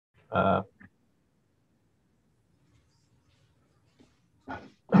Let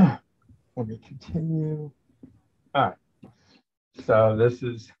me continue. All right. So this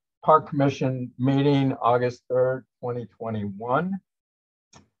is Park Commission meeting, August 3rd, 2021.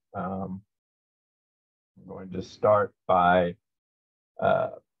 I'm going to start by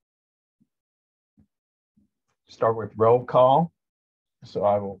start with roll call. So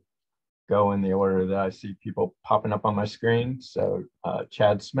I will go in the order that I see people popping up on my screen. So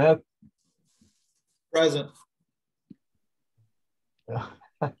Chad Smith. Present.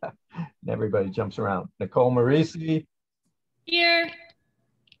 Everybody jumps around. Nicole Marisi. Here.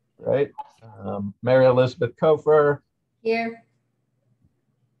 Right. Mary Elizabeth Kofer. Here.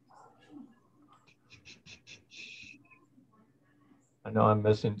 I know I'm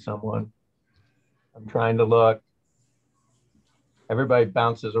missing someone. I'm trying to look. Everybody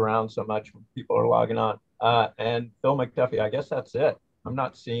bounces around so much when people are logging on. And Bill McDuffie, I guess that's it. I'm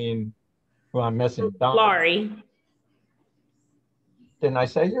not seeing who I'm missing. Don. Laurie. Didn't I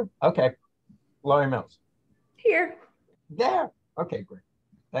say you? Okay. Laurie Mills. Here. Yeah. Okay, great.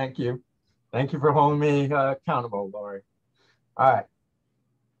 Thank you. Thank you for holding me accountable, Laurie. All right.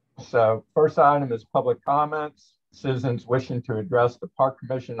 So first item is public comments. Citizens wishing to address the Park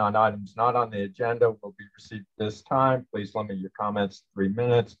Commission on items not on the agenda will be received this time. Please limit your comments to 3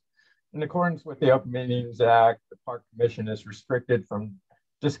 minutes. In accordance with the Open Meetings Act, the Park Commission is restricted from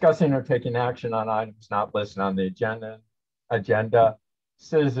discussing or taking action on items not listed on the agenda.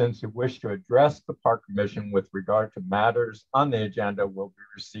 Citizens who wish to address the Park Commission with regard to matters on the agenda will be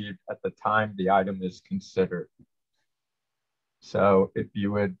received at the time the item is considered. So if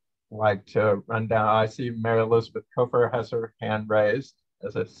you would like to run down, I see Mary Elizabeth Kofer has her hand raised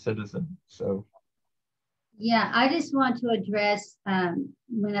as a citizen. So yeah, I just want to address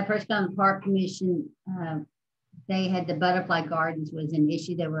when I first got on the Park Commission, they had the butterfly gardens was an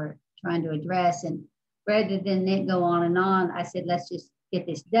issue they were trying to address, and rather than it go on and on, I said let's just get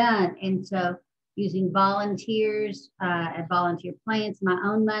this done. And so using volunteers and volunteer plants, my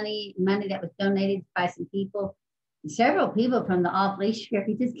own money that was donated by some people. Several people from the off-leash trip,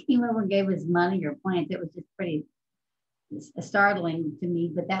 he just came over and gave us money or plants. It was just pretty startling to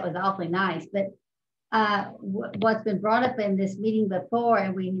me, but that was awfully nice. But what's been brought up in this meeting before,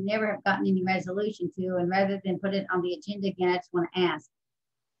 and we never have gotten any resolution to, and rather than put it on the agenda again, I just want to ask,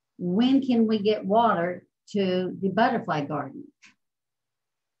 when can we get water to the butterfly garden?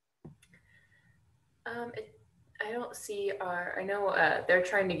 I don't see I know they're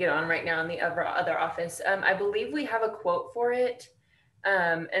trying to get on right now in the other office. I believe we have a quote for it.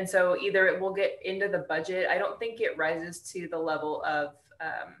 And so either it will get into the budget. I don't think it rises to the level of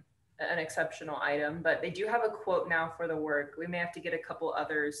an exceptional item, but they do have a quote now for the work. We may have to get a couple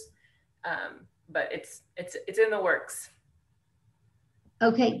others, but it's in the works.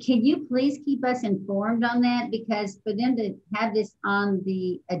 Okay, can you please keep us informed on that? Because for them to have this on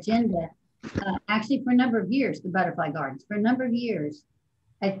the agenda, actually for a number of years, the butterfly gardens, for a number of years,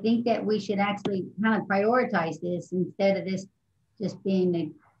 I think that we should actually kind of prioritize this instead of this just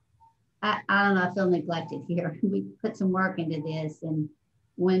being, I don't know, I feel neglected here. We put some work into this, and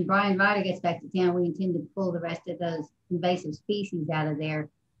when Brian Ryder gets back to town, we intend to pull the rest of those invasive species out of there.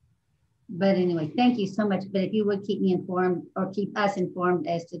 But anyway, thank you so much. But if you would keep me informed or keep us informed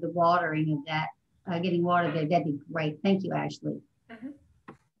as to the watering of that, getting water there, that'd be great. Thank you, Ashley. Mm-hmm.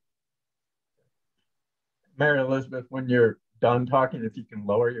 Mary Elizabeth, when you're done talking, if you can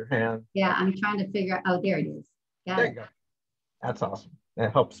lower your hand. Yeah, I'm trying to figure out, oh, there it is. There you go. That's awesome.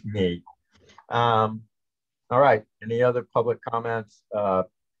 That helps me. All right, any other public comments?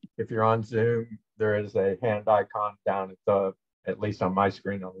 If you're on Zoom, there is a hand icon down at least on my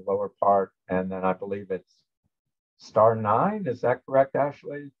screen on the lower part. And then I believe it's *9. Is that correct,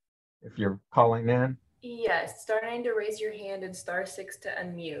 Ashley? If you're calling in? Yes, *9 to raise your hand and *6 to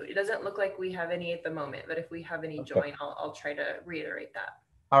unmute. It doesn't look like we have any at the moment, but if we have any join, I'll try to reiterate that.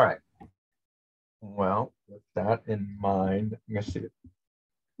 All right. Well, with that in mind, I'm going to see it.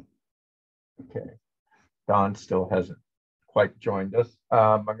 Okay. Don still hasn't quite joined us.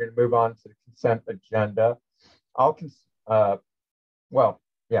 I'm going to move on to the consent agenda.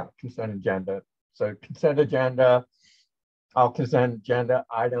 Consent agenda. So consent agenda. All consent agenda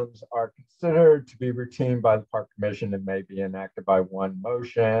items are considered to be routine by the Park Commission and may be enacted by one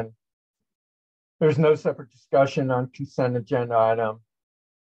motion. There's no separate discussion on consent agenda item.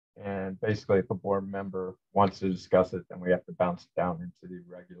 And basically, if a board member wants to discuss it, then we have to bounce it down into the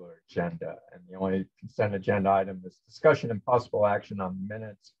regular agenda. And the only consent agenda item is discussion and possible action on the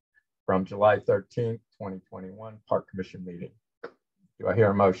minutes from July 13th, 2021 Park Commission meeting. Do I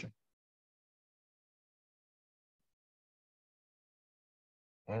hear a motion?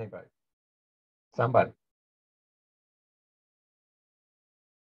 Anybody? Somebody?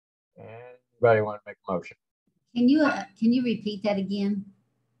 Anybody want to make a motion? Can you repeat that again?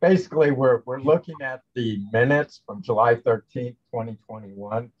 Basically, we're looking at the minutes from July 13th,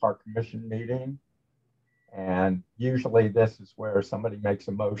 2021 Park Commission meeting. And usually this is where somebody makes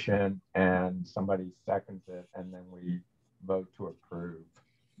a motion and somebody seconds it, and then we vote to approve.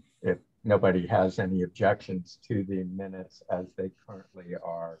 If nobody has any objections to the minutes as they currently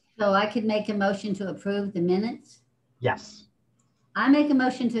are. So I could make a motion to approve the minutes? Yes. I make a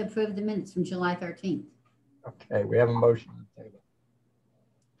motion to approve the minutes from July 13th. Okay, we have a motion on the table.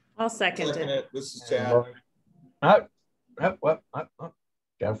 I'll second it. This is Chad. Gotta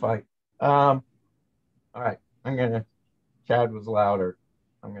fight. All right, Chad was louder.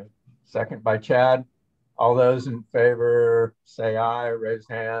 I'm gonna second by Chad. All those in favor say aye, raise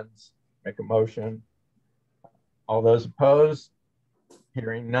hands, make a motion. All those opposed,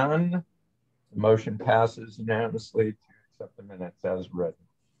 hearing none, the motion passes unanimously to accept the minutes as written.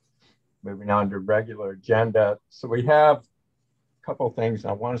 Moving on to regular agenda. So we have a couple of things.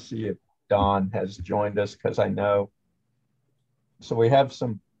 I want to see if Don has joined us because I know. So we have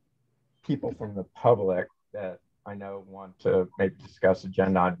some people from the public that I know want to maybe discuss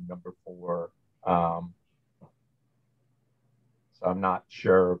agenda item number 4. So I'm not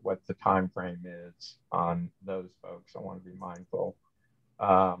sure what the time frame is on those folks. I want to be mindful.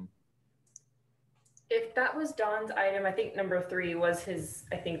 If that was Don's item, I think number 3 was his,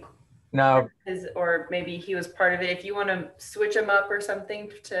 No, or maybe he was part of it. If you want to switch them up or something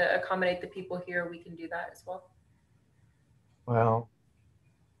to accommodate the people here, we can do that as well. well,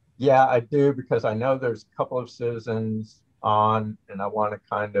 yeah, I do, because I know there's a couple of citizens on, and I want to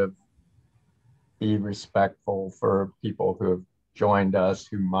kind of be respectful for people who have joined us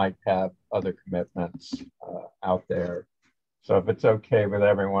who might have other commitments out there. So if it's okay with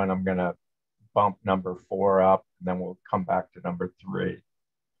everyone, I'm going to bump number 4 up, and then we'll come back to number 3.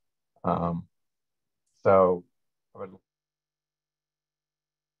 So I would.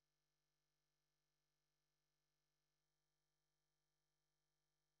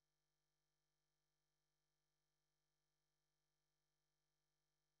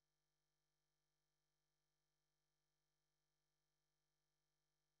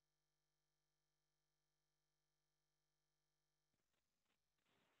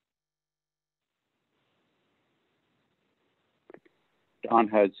 Don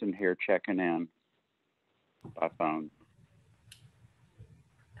Hudson here, checking in by phone.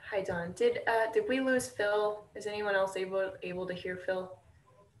 Hi, Don. Did we lose Phil? Is anyone else able to hear Phil?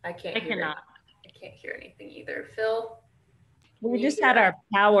 I can't hear anything either. Phil? We just had our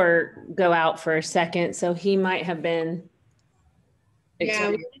power go out for a second, so he might have been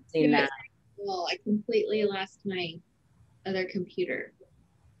experiencing that. Well, I completely lost my other computer.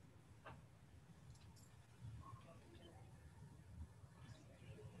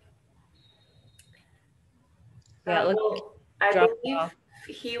 Yeah, I believe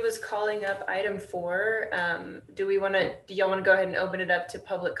he was calling up item 4. Do y'all want to go ahead and open it up to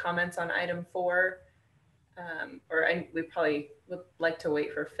public comments on item 4? We probably would like to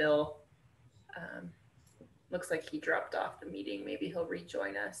wait for Phil. Looks like he dropped off the meeting. Maybe he'll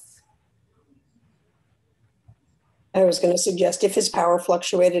rejoin us. I was going to suggest if his power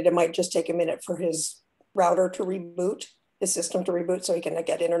fluctuated, it might just take a minute for his router to reboot, his system to reboot, so he can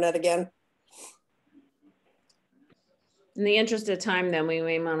get internet again. In the interest of time, then, we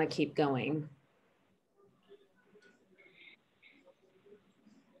may want to keep going.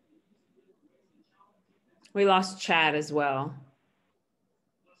 We lost Chad as well.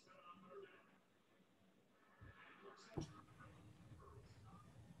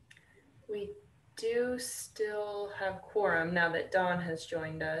 We do still have quorum now that Don has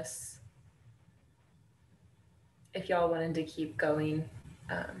joined us. If y'all wanted to keep going,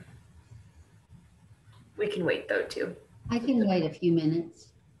 we can wait though too. I can wait a few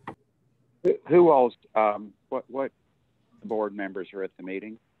minutes. Who all's, what board members are at the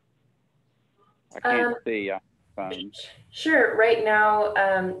meeting? I can't see phone. Sure. Right now,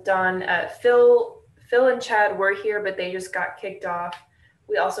 Don, Phil and Chad were here, but they just got kicked off.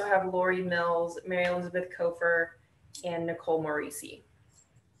 We also have Lori Mills, Mary Elizabeth Kofer, and Nicole Morisi.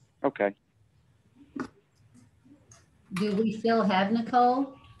 Okay. Do we still have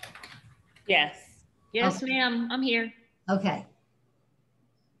Nicole? Yes. Yes, Okay. ma'am. I'm here. Okay.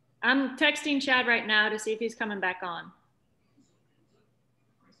 I'm texting Chad right now to see if he's coming back on.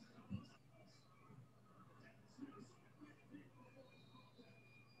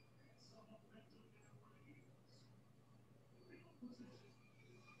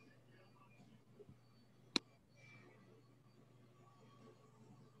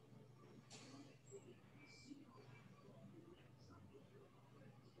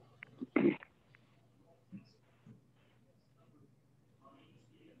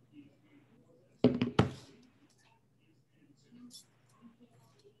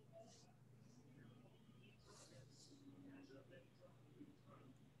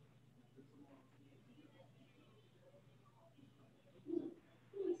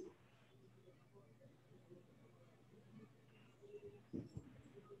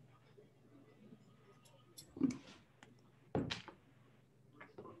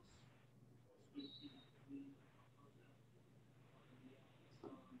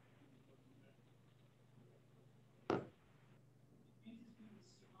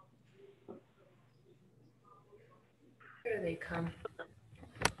 Here they come.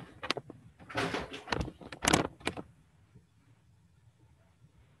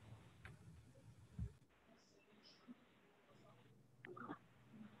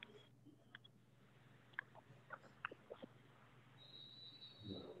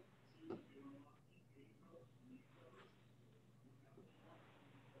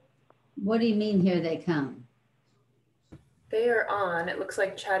 What do you mean here they come? They are on. It looks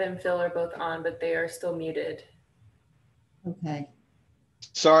like Chad and Phil are both on, but they are still muted. Okay.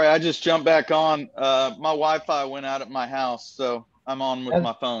 Sorry, I just jumped back on. My Wi-Fi went out at my house, so I'm on with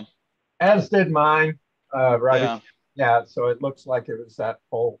my phone. As did mine, right? Yeah. Yeah, so it looks like it was at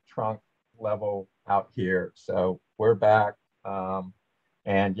full trunk level out here. So we're back.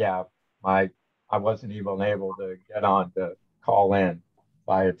 And yeah, I wasn't even able to get on to call in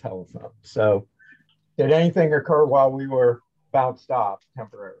via telephone. So did anything occur while we were bounced off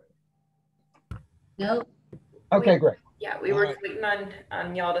temporarily? Nope. Okay, great. Yeah, we were waiting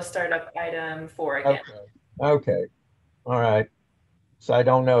on y'all to start up item 4 again. Okay. All right. So I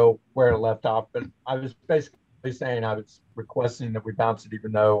don't know where it left off, but I was basically saying I was requesting that we bounce it,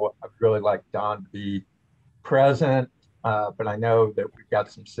 even though I'd really like Don to be present. But I know that we've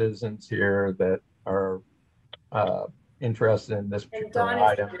got some citizens here that are interested in this particular and Don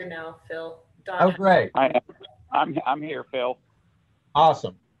item. is here now, Phil. Don. Oh, great. I'm here, Phil.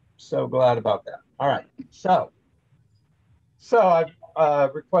 Awesome. So glad about that. All right. So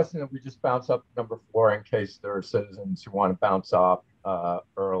I've requested that we just bounce up to number 4 in case there are citizens who want to bounce off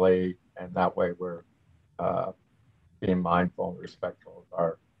early, and that way we're being mindful and respectful of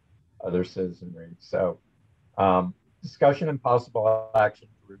our other citizenry. So discussion and possible action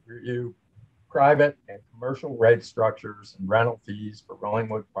to review private and commercial rate structures and rental fees for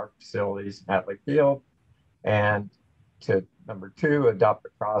Rollingwood Park facilities in Hatley Field, and to number 2, adopt a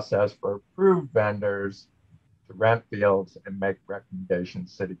process for approved vendors to rent fields and make recommendations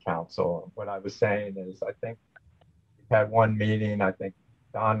to City Council. And what I was saying is, I think we've had one meeting. I think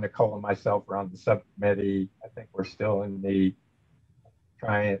Don, Nicole, and myself are on the subcommittee. I think we're still in the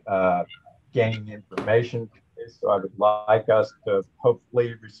trying gaining information. So I would like us to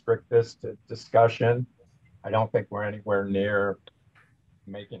hopefully restrict this to discussion. I don't think we're anywhere near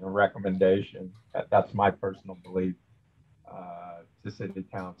making a recommendation. That's my personal belief to City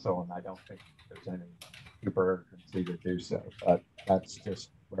Council, and I don't think there's any super urgency to do so. But that's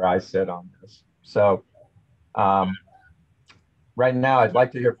just where I sit on this. So right now, I'd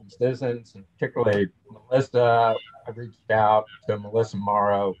like to hear from citizens, and particularly Melissa. I reached out to Melissa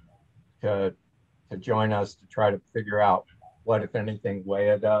Morrow to join us to try to figure out what, if anything,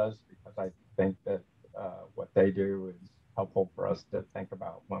 WEA does, because I think that what they do is helpful for us to think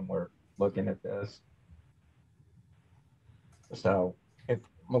about when we're looking at this. So if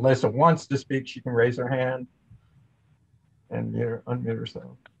Melissa wants to speak, she can raise her hand and unmute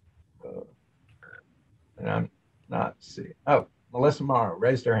herself. And I'm not seeing. Oh, Melissa Morrow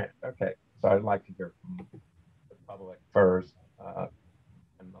raised her hand. Okay, so I'd like to hear from the public first.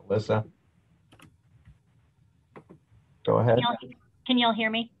 And Melissa, go ahead. Can y'all hear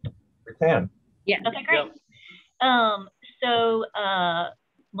me? We can. Yeah. Okay, great.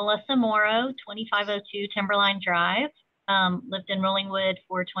 Melissa Morrow, 2502 Timberline Drive. Lived in Rollingwood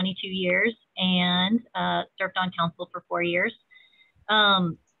for 22 years and served on council for 4 years.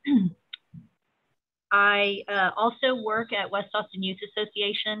 I also work at West Austin Youth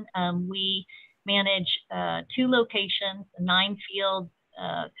Association. We manage 2 locations, 9 fields,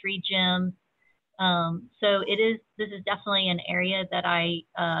 3 gyms. So this is definitely an area that I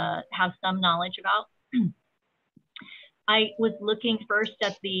have some knowledge about. I was looking first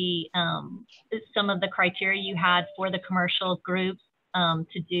at the some of the criteria you had for the commercial groups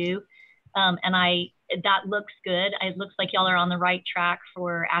to do, and that looks good. It looks like y'all are on the right track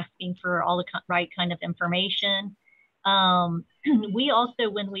for asking for all the right kind of information. We also,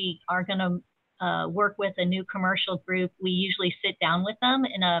 when we are going to work with a new commercial group, we usually sit down with them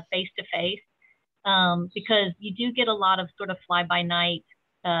in a face-to-face because you do get a lot of sort of fly-by-night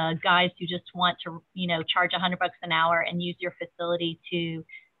guys who just want to, charge $100 an hour and use your facility to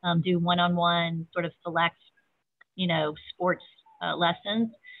do one-on-one sort of select, sports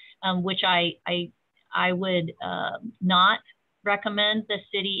lessons, which I would not recommend the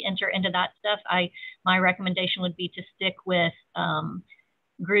city enter into that stuff. My recommendation would be to stick with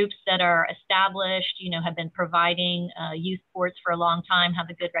groups that are established, you know, have been providing youth sports for a long time, have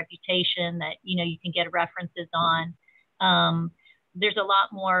a good reputation that, you know, you can get references on. There's a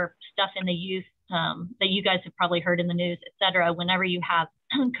lot more stuff in the youth that you guys have probably heard in the news, et cetera. Whenever you have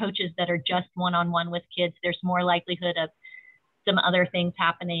coaches that are just one-on-one with kids, there's more likelihood of some other things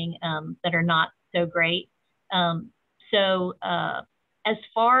happening that are not so great. So as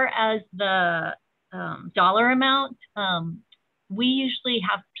far as the dollar amount, we usually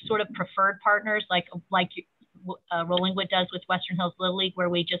have sort of preferred partners like Rollingwood does with Western Hills Little League, where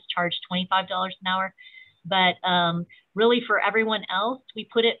we just charge $25 an hour. But really for everyone else, we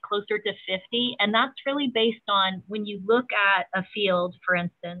put it closer to 50. And that's really based on when you look at a field, for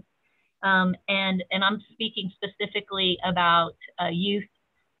instance, and I'm speaking specifically about youth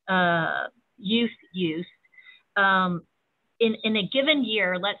use. In a given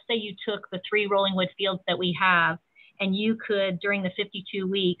year, let's say you took the 3 Rollingwood fields that we have, and you could, during the 52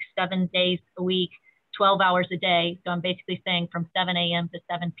 weeks, 7 days a week, 12 hours a day. So I'm basically saying from 7 a.m. to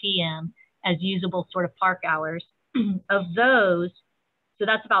 7 p.m. as usable sort of park hours. Of those, so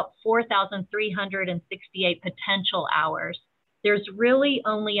that's about 4,368 potential hours. There's really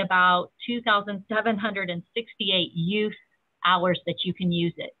only about 2,768 youth hours that you can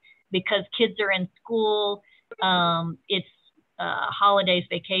use it, because kids are in school, it's holidays,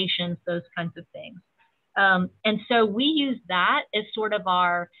 vacations, those kinds of things. And so we use that as sort of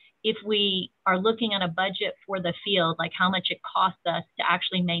our, if we are looking at a budget for the field, like how much it costs us to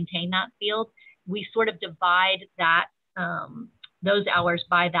actually maintain that field, we sort of divide that, those hours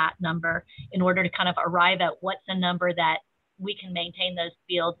by that number in order to kind of arrive at what's a number that we can maintain those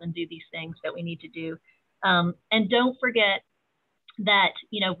fields and do these things that we need to do. And don't forget that,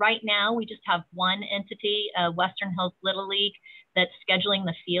 you know, right now we just have one entity, Western Hills Little League, that's scheduling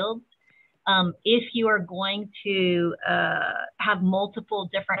the fields. If you are going to have multiple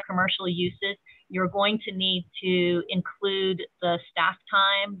different commercial uses, you're going to need to include the staff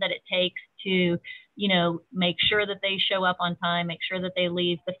time that it takes to, you know, make sure that they show up on time, make sure that they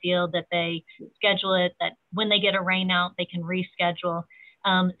leave the field, that they schedule it, that when they get a rain out, they can reschedule.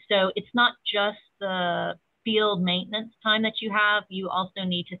 So it's not just the field maintenance time that you have, you also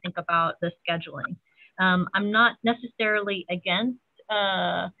need to think about the scheduling. I'm not necessarily against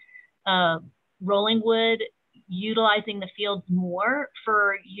Rollingwood utilizing the fields more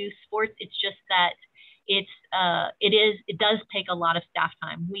for youth sports. It's just that it does take a lot of staff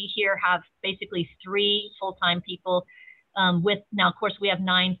time. We here have basically 3 full-time people with, now of course we have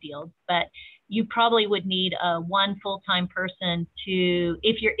 9 fields, but you probably would need 1 full-time person to,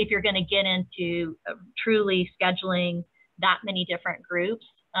 if you're going to get into truly scheduling that many different groups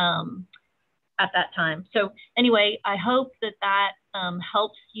at that time. So anyway, I hope that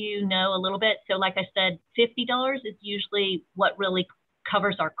helps you know a little bit. So like I said, $50 is usually what really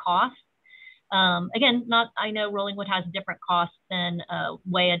covers our costs. Again, I know Rollingwood has different costs than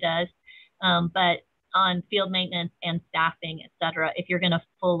WEA does, but on field maintenance and staffing, et cetera, if you're going to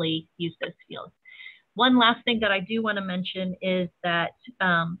fully use those fields. One last thing that I do want to mention is that,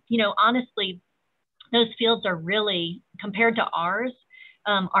 you know, honestly, those fields are really, compared to ours,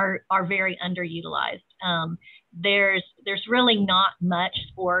 are very underutilized. There's really not much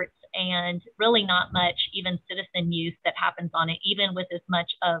sports and really not much even citizen use that happens on it, even with as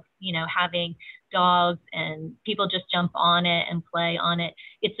much of, you know, having dogs and people just jump on it and play on it.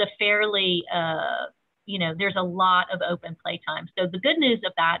 It's a fairly, you know, there's a lot of open play time. So the good news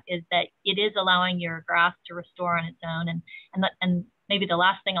of that is that it is allowing your grass to restore on its own. And maybe the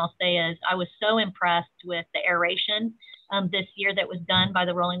last thing I'll say is I was so impressed with the aeration this year that was done by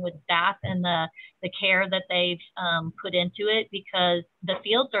the Rollingwood staff and the care that they've put into it, because the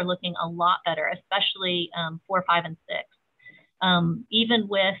fields are looking a lot better, especially 4, 5, and 6. Even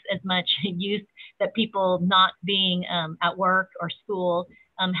with as much use that people not being at work or school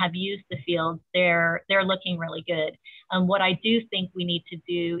have used the fields, they're looking really good. What I do think we need to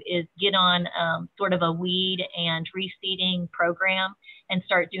do is get on sort of a weed and reseeding program and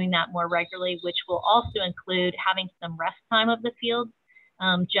start doing that more regularly, which will also include having some rest time of the fields.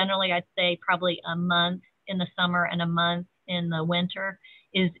 Generally, I'd say probably a month in the summer and a month in the winter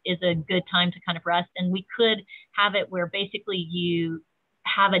is a good time to kind of rest. And we could have it where basically you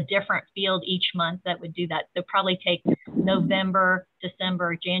have a different field each month that would do that. So probably take November,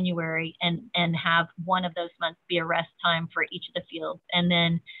 December, January, and have one of those months be a rest time for each of the fields. And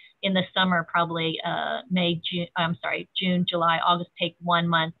then in the summer, probably June, July, August, take 1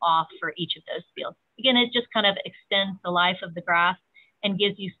 month off for each of those fields. Again, it just kind of extends the life of the grass and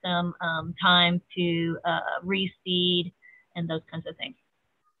gives you some time to reseed and those kinds of things.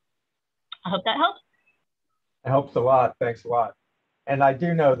 I hope that helps. It helps a lot. Thanks a lot. And I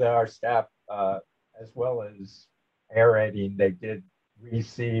do know that our staff, as well as aerating, they did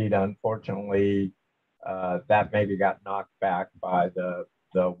reseed. Unfortunately, that maybe got knocked back by the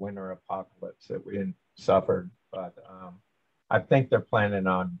winter apocalypse that we suffered. But I think they're planning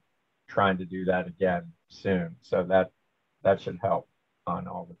on trying to do that again soon. So that should help on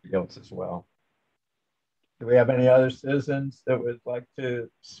all the fields as well. Do we have any other citizens that would like to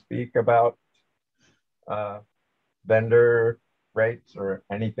speak about vendor rates or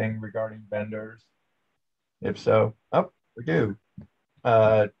anything regarding vendors? If so, oh, we do.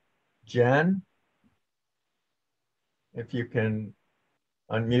 Jen, if you can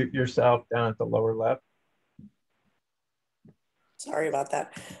unmute yourself down at the lower left. Sorry about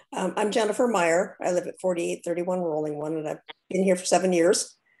that. I'm Jennifer Meyer. I live at 4831 Rolling One, and I've been here for 7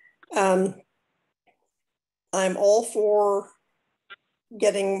 years. I'm all for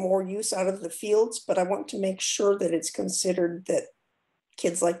getting more use out of the fields, but I want to make sure that it's considered that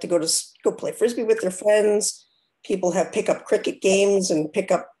kids like to go play Frisbee with their friends. People have pickup cricket games and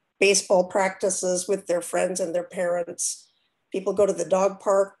pickup baseball practices with their friends and their parents. People go to the dog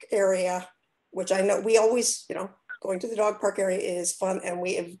park area, which I know we always, going to the dog park area is fun, and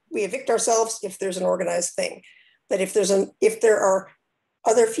we evict ourselves if there's an organized thing. But if there are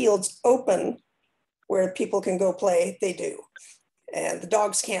other fields open where people can go play, they do. And the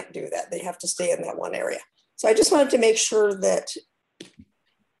dogs can't do that. They have to stay in that one area. So I just wanted to make sure that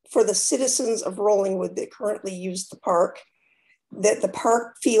for the citizens of Rollingwood that currently use the park, that the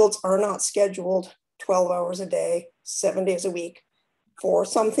park fields are not scheduled 12 hours a day, 7 days a week for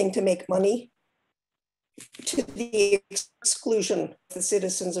something to make money, to the exclusion of the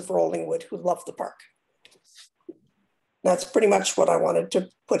citizens of Rollingwood who love the park. That's pretty much what I wanted to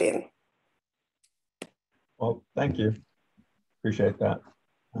put in. Well, thank you. Appreciate that.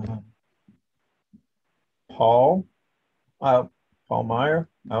 Paul Meyer.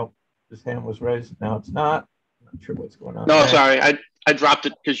 Oh, his hand was raised. Now it's not. I'm not sure what's going on. No, sorry. I dropped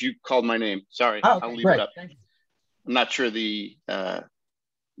it because you called my name. Sorry. Oh, okay, I'll leave great. it up. I'm not sure the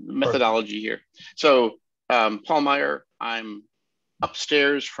methodology here. So Paul Meyer, I'm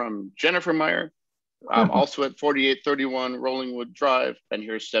upstairs from Jennifer Meyer. I'm also at 4831 Rollingwood Drive, been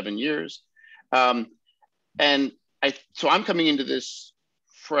here 7 years. So I'm coming into this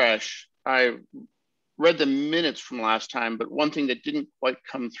fresh. I read the minutes from last time, but one thing that didn't quite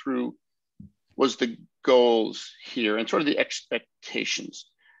come through was the goals here and sort of the expectations.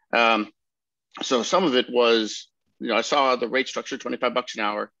 So some of it was, I saw the rate structure, $25 an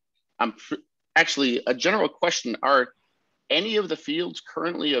hour. Actually, a general question, are any of the fields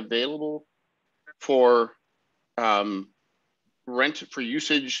currently available for rent for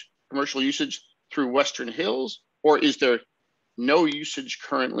usage, commercial usage through Western Hills, or is there no usage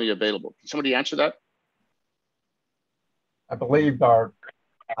currently available? Can somebody answer that? I believe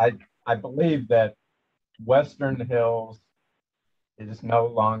I believe that Western Hills is no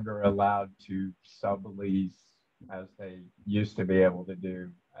longer allowed to sublease as they used to be able to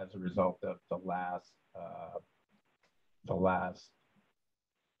do as a result of the last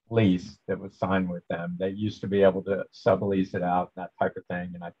lease that was signed with them. They used to be able to sublease it out, that type of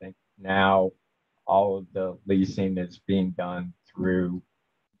thing. And I think now all of the leasing is being done through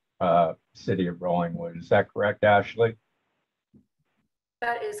City of Rollingwood. Is that correct, Ashley?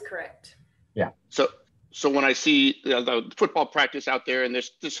 That is correct. Yeah. So when I see the football practice out there, and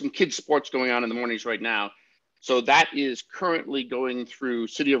there's some kids sports going on in the mornings right now. So that is currently going through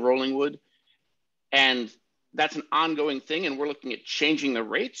City of Rollingwood, and that's an ongoing thing. And we're looking at changing the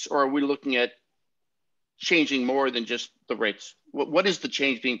rates, or are we looking at changing more than just the rates? What is the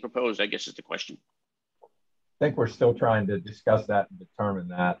change being proposed, I guess is the question. I think we're still trying to discuss that and determine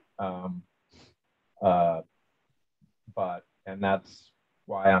that. And that's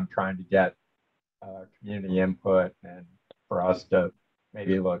why I'm trying to get community input and for us to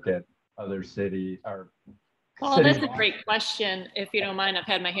maybe look at other cities or Paul, that's a great question. If you don't mind, I've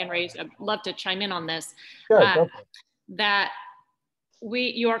had my hand raised. I'd love to chime in on this. Sure,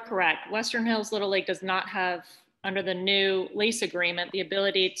 you are correct. Western Hills Little League does not have, under the new lease agreement, the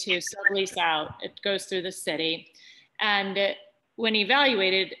ability to sublease out. It goes through the city. And when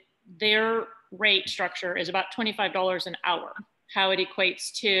evaluated, their rate structure is about $25 an hour, how it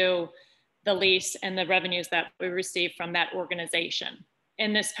equates to the lease and the revenues that we receive from that organization.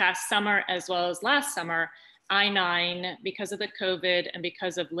 In this past summer, as well as last summer, I-9, because of the COVID and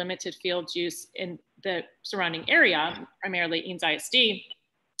because of limited field use in the surrounding area, primarily Eanes ISD,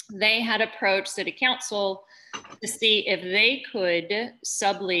 they had approached City Council to see if they could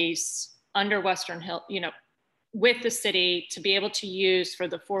sublease under Western Hill, with the city to be able to use for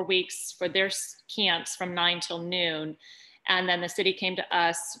the 4 weeks for their camps from 9 till noon. And then the city came to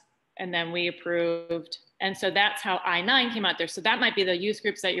us and then we approved. And so that's how I-9 came out there. So that might be the youth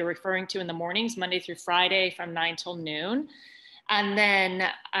groups that you're referring to in the mornings, Monday through Friday from 9 till noon. And then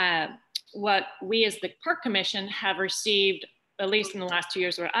what we as the Park Commission have received, at least in the last 2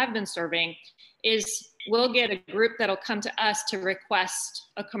 years where I've been serving, is we'll get a group that'll come to us to request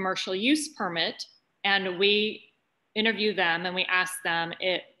a commercial use permit. And we interview them and we ask them,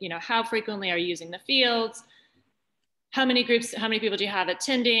 how frequently are you using the fields? How many people do you have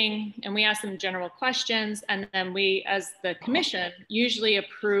attending? And we ask them general questions. And then we, as the commission, usually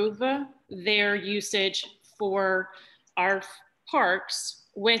approve their usage for our parks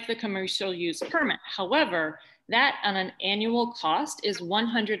with the commercial use permit. However, that on an annual cost is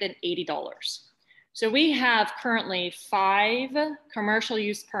 $180. So we have currently 5 commercial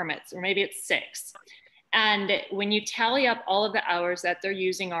use permits, or maybe it's 6. And when you tally up all of the hours that they're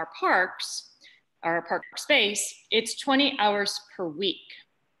using our parks, our park space, it's 20 hours per week.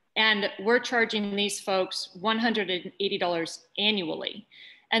 And we're charging these folks $180 annually.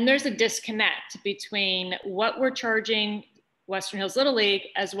 And there's a disconnect between what we're charging Western Hills Little League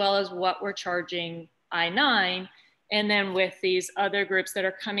as well as what we're charging I-9, and then with these other groups that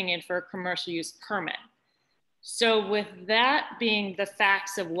are coming in for a commercial use permit. So with that being the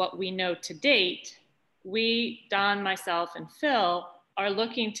facts of what we know to date, we, Don, myself, and Phil, are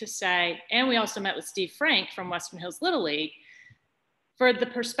looking to say, and we also met with Steve Frank from Western Hills Little League, for the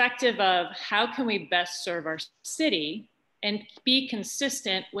perspective of how can we best serve our city and be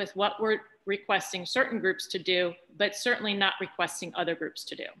consistent with what we're requesting certain groups to do, but certainly not requesting other groups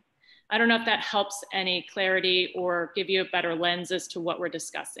to do. I don't know if that helps any clarity or give you a better lens as to what we're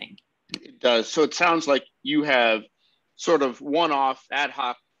discussing. It does. So it sounds like you have sort of one-off ad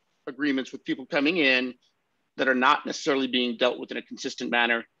hoc agreements with people coming in that are not necessarily being dealt with in a consistent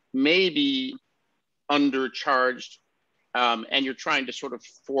manner, maybe undercharged, and you're trying to sort of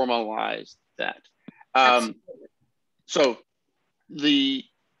formalize that. So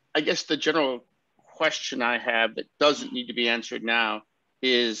I guess the general question I have that doesn't need to be answered now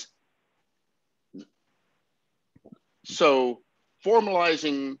is, so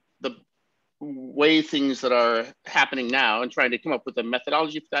formalizing the way things that are happening now and trying to come up with a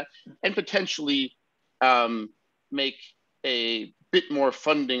methodology for that, and potentially make a bit more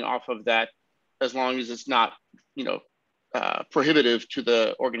funding off of that, as long as it's not, prohibitive to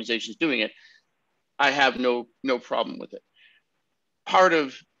the organizations doing it. I have no problem with it. Part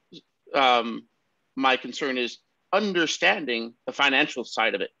of my concern is understanding the financial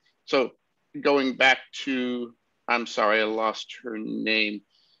side of it. So going back to, I'm sorry, I lost her name,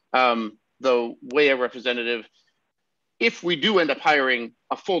 the WEA representative, if we do end up hiring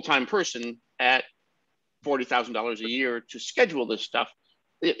a full-time person at $40,000 a year to schedule this stuff,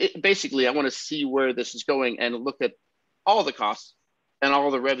 basically I want to see where this is going and look at all the costs and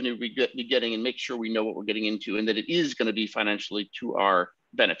all the revenue we be getting and make sure we know what we're getting into and that it is going to be financially to our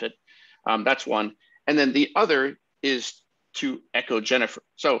benefit. That's one. And then the other is to echo Jennifer.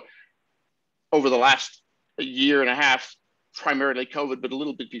 So over the last year and a half, primarily COVID, but a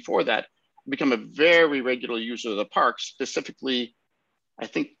little bit before that, become a very regular user of the parks, specifically, I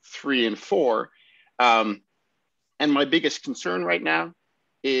think 3 and 4. And my biggest concern right now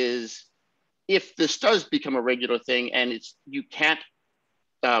is if this does become a regular thing and you can't,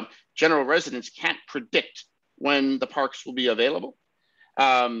 general residents can't predict when the parks will be available.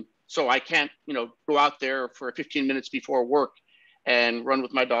 So I can't, go out there for 15 minutes before work and run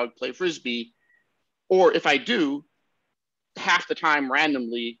with my dog, play Frisbee. Or if I do, half the time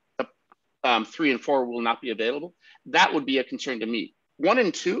randomly, 3 and 4 will not be available. That would be a concern to me. 1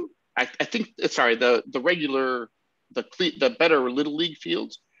 and 2, I think, sorry, the regular, the better Little League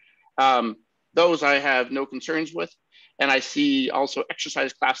fields, those I have no concerns with. And I see also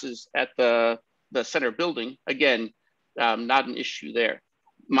exercise classes at the center building. Again, not an issue there.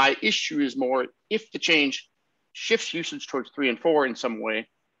 My issue is more if the change shifts usage towards 3 and 4 in some way,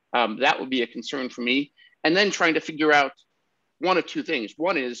 that would be a concern for me. And then trying to figure out one of 2 things.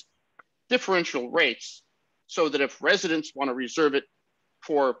 One is differential rates, so that if residents want to reserve it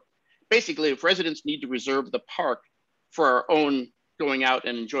for, basically if residents need to reserve the park for our own going out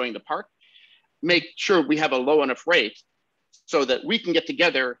and enjoying the park, make sure we have a low enough rate so that we can get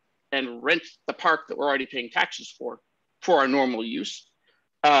together and rent the park that we're already paying taxes for our normal use,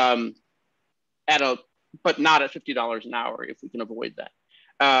 but not at $50 an hour if we can avoid that.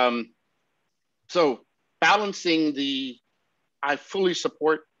 So balancing I fully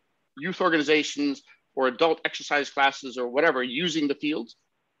support youth organizations or adult exercise classes or whatever using the fields,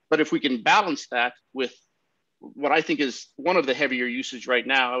 but if we can balance that with what I think is one of the heavier usage right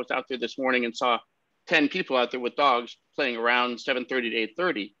now. I was out there this morning and saw 10 people out there with dogs playing around 7:30 to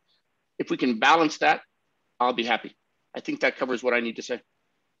 8:30. If we can balance that, I'll be happy. I think that covers what I need to say.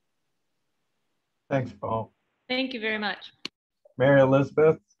 Thanks, Paul. Thank you very much. Mary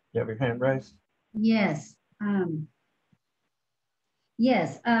Elizabeth, you have your hand raised? Yes.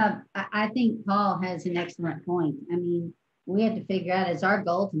 Yes, I think Paul has an excellent point. I mean, we have to figure out, is our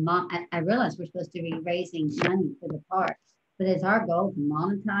goal to I realize we're supposed to be raising money for the parks, but is our goal to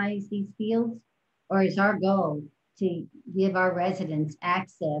monetize these fields, or is our goal to give our residents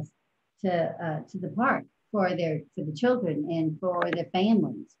access to the park for the children and for their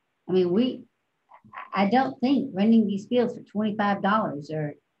families? I mean, I don't think renting these fields for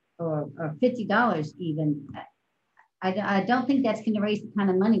 $25 or $50 even, I don't think that's going to raise the kind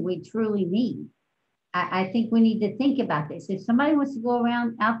of money we truly need. I think we need to think about this. If somebody wants to go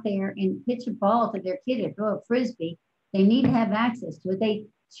around out there and pitch a ball to their kid or throw a Frisbee, they need to have access to it. They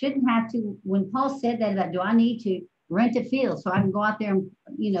shouldn't have to, when Paul said that about, do I need to rent a field so I can go out there and,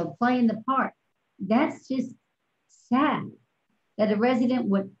 you know, play in the park? That's just sad that a resident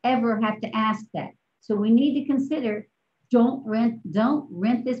would ever have to ask that. So we need to consider, don't rent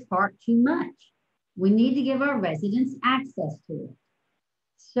this park too much. We need to give our residents access to it.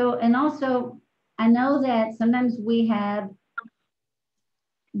 So, and also, I know that sometimes we have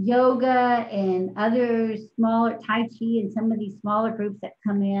yoga and other smaller Tai Chi and some of these smaller groups that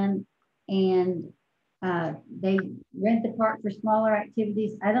come in and they rent the park for smaller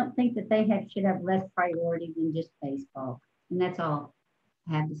activities. I don't think that they should have less priority than just baseball. And that's all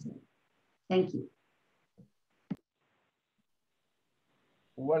I have to say. Thank you.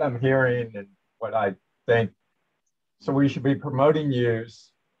 What I'm hearing and what I think, so we should be promoting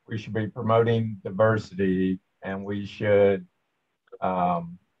use, we should be promoting diversity, and we should have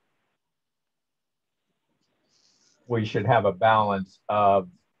a balance of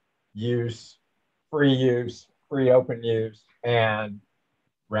use, free open use, and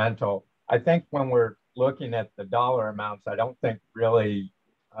rental. I think when we're looking at the dollar amounts, I don't think really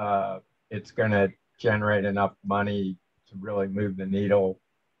it's going to generate enough money to really move the needle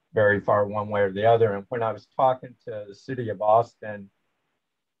very far one way or the other. And when I was talking to the city of Austin,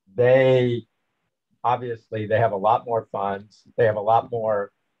 they obviously have a lot more funds. They have a lot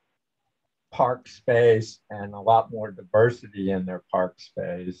more park space and a lot more diversity in their park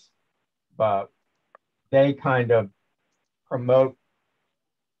space, but they kind of promote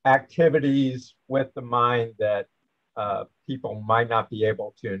activities with the mind that people might not be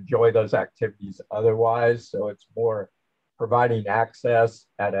able to enjoy those activities otherwise. So it's more providing access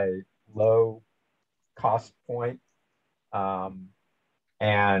at a low cost point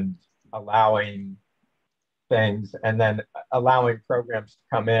and allowing things, and then allowing programs to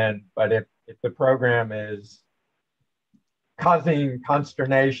come in. But if the program is causing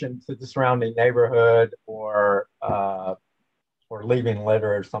consternation to the surrounding neighborhood or leaving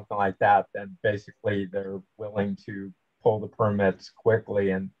litter or something like that, then basically they're willing to pull the permits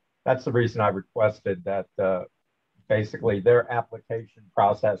quickly. And that's the reason I requested that basically their application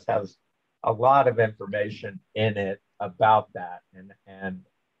process has a lot of information in it about that and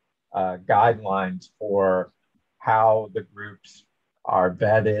guidelines for how the groups are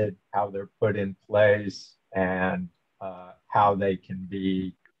vetted, how they're put in place, and how they can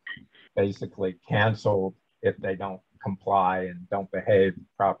be basically canceled if they don't comply and don't behave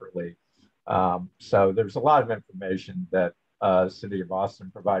properly. So there's a lot of information that City of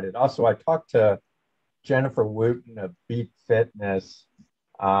Austin provided. Also, I talked to Jennifer Wooten of Beat Fitness,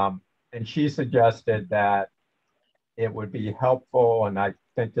 and she suggested that it would be helpful, and I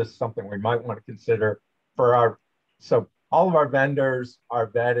think this is something we might want to consider for so all of our vendors are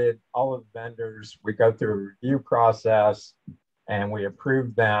vetted, all of the vendors, we go through a review process and we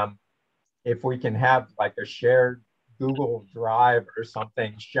approve them. If we can have like a shared Google Drive or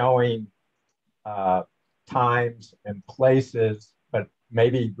something showing times and places, but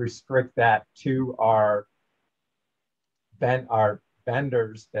maybe restrict that to our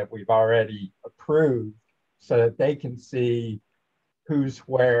vendors that we've already approved so that they can see who's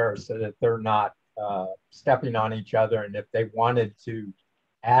where, so that they're not stepping on each other. And if they wanted to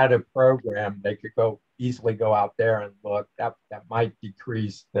add a program, they could easily go out there and look. That might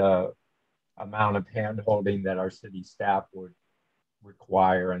decrease the amount of hand-holding that our city staff would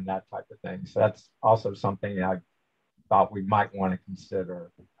require and that type of thing. So that's also something I thought we might want to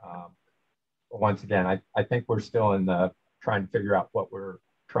consider. But once again, I think we're still in the trying to figure out what we're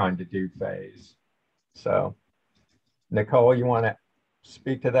trying to do phase. So Nicole, you want to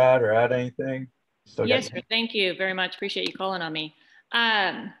speak to that or add anything? Yes, sir. Thank you very much. Appreciate you calling on me.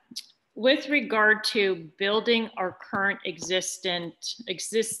 with regard to building our current existing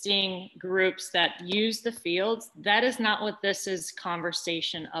groups that use the fields, that is not what this is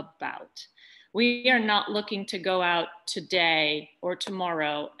conversation about. We are not looking to go out today or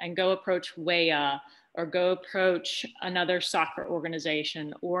tomorrow and go approach WEA or go approach another soccer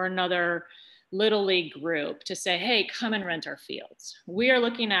organization or another Little League group to say, hey, come and rent our fields. We are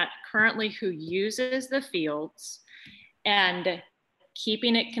looking at currently who uses the fields and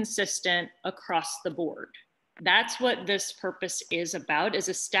keeping it consistent across the board. That's what this purpose is about, is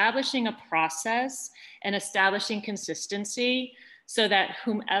establishing a process and establishing consistency so that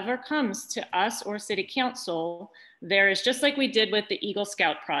whomever comes to us or city council, there is, just like we did with the Eagle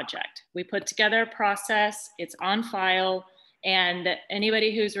Scout project. We put together a process, it's on file, and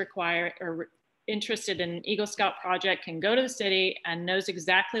anybody who's required or interested in an Eagle Scout project can go to the city and knows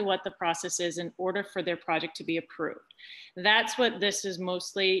exactly what the process is in order for their project to be approved. That's what this is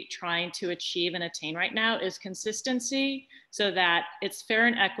mostly trying to achieve and attain right now, is consistency so that it's fair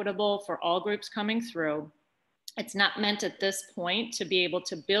and equitable for all groups coming through. It's not meant at this point to be able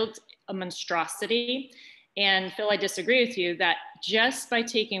to build a monstrosity. And Phil, I disagree with you that just by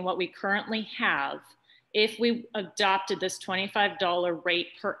taking what we currently have, if we adopted this $25 rate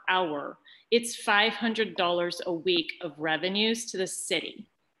per hour, it's $500 a week of revenues to the city.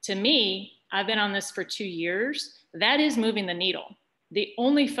 To me, I've been on this for 2 years. That is moving the needle. The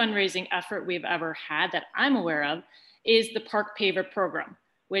only fundraising effort we've ever had that I'm aware of is the Park Paver program,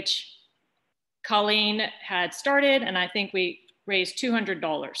 which Colleen had started, and I think we raised $200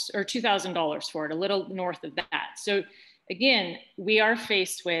 or $2,000 for it, a little north of that. So again, we are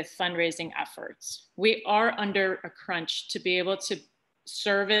faced with fundraising efforts. We are under a crunch to be able to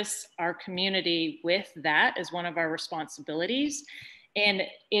service our community with that as one of our responsibilities. And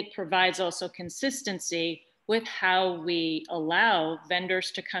it provides also consistency with how we allow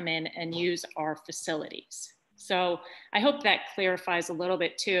vendors to come in and use our facilities. So I hope that clarifies a little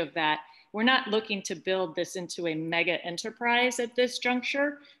bit too of that. We're not looking to build this into a mega enterprise at this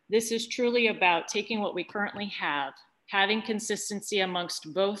juncture. This is truly about taking what we currently have, having consistency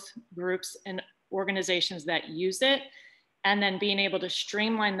amongst both groups and organizations that use it, and then being able to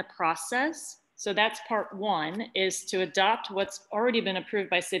streamline the process. So that's part one, is to adopt what's already been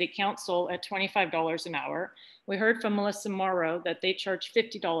approved by City Council at $25 an hour. We heard from Melissa Morrow that they charge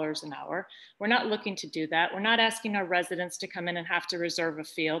 $50 an hour. We're not looking to do that. We're not asking our residents to come in and have to reserve a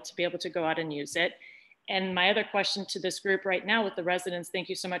field to be able to go out and use it. And my other question to this group right now with the residents, thank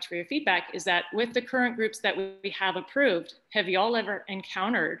you so much for your feedback, is that with the current groups that we have approved, have y'all ever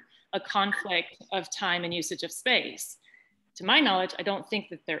encountered a conflict of time and usage of space? To my knowledge, I don't think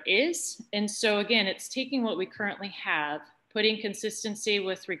that there is. And so again, it's taking what we currently have, putting consistency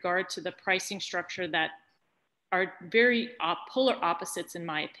with regard to the pricing structure that are very polar opposites in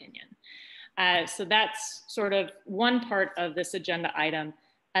my opinion. So that's sort of one part of this agenda item.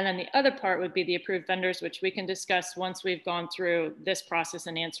 And then the other part would be the approved vendors, which we can discuss once we've gone through this process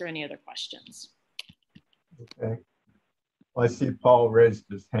and answer any other questions. Okay. Well, I see Paul raised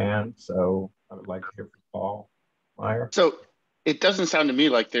his hand, so I would like to hear from Paul Meyer. So it doesn't sound to me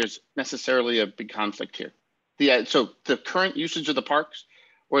like there's necessarily a big conflict here. So the current usage of the parks,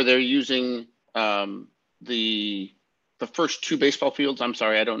 where they're using the first two baseball fields, I'm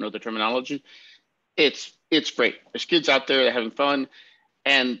sorry, I don't know the terminology. It's great. There's kids out there, they're having fun.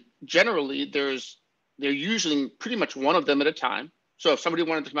 And generally they're using pretty much one of them at a time. So if somebody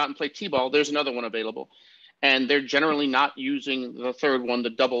wanted to come out and play T-ball, there's another one available. And they're generally not using the third one, the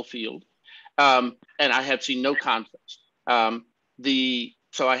double field. And I have seen no conflicts.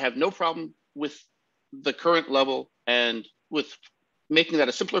 So I have no problem with the current level and with making that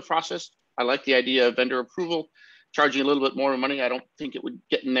a simpler process. I like the idea of vendor approval, charging a little bit more money. I don't think it would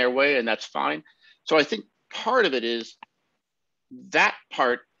get in their way, and that's fine. So I think part of it is, that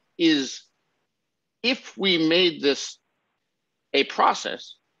part is, if we made this a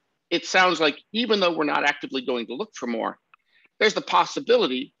process, it sounds like even though we're not actively going to look for more, there's the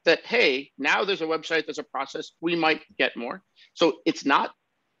possibility that, hey, now there's a website, there's a process, we might get more. So it's not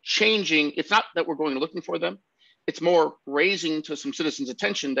changing, it's not that we're going looking for them. It's more raising to some citizens'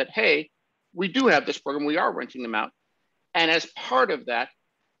 attention that, hey, we do have this program, we are renting them out. And as part of that,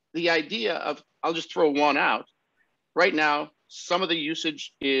 the idea of, I'll just throw one out. Right now, some of the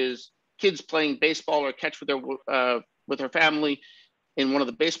usage is kids playing baseball or catch with their family in one of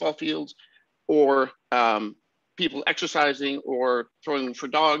the baseball fields, or people exercising or throwing for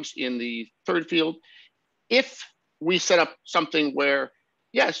dogs in the third field. If we set up something where,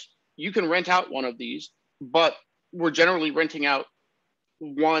 yes, you can rent out one of these, but we're generally renting out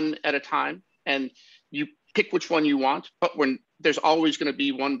one at a time, and you pick which one you want, but there's always going to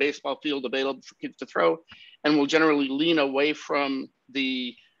be one baseball field available for kids to throw, and we'll generally lean away from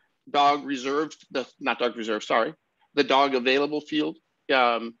the dog available field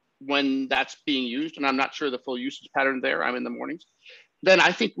when that's being used, and I'm not sure the full usage pattern there. I'm in the mornings. Then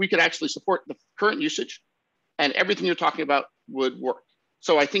I think we could actually support the current usage, and everything you're talking about would work.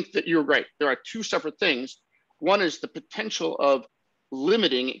 So I think that you're right. There are two separate things. One is the potential of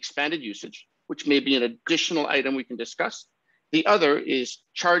limiting expanded usage, which may be an additional item we can discuss. The other is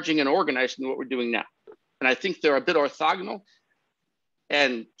charging and organizing what we're doing now. And I think they're a bit orthogonal.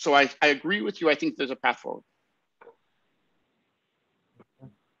 And so I agree with you. I think there's a path forward.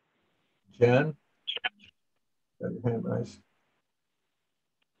 Jen? Hand raised.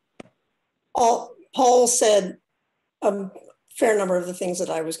 Paul said a fair number of the things that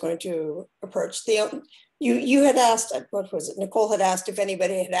I was going to approach. You had asked, what was it? Nicole had asked if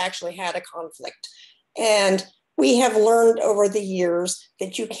anybody had actually had a conflict. And we have learned over the years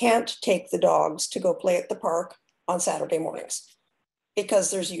that you can't take the dogs to go play at the park on Saturday mornings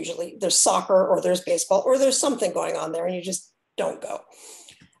because there's soccer or there's baseball or there's something going on there and you just don't go.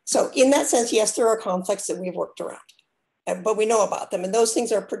 So in that sense, yes, there are conflicts that we've worked around, but we know about them and those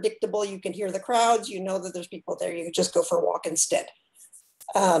things are predictable. You can hear the crowds, you know that there's people there, you can just go for a walk instead.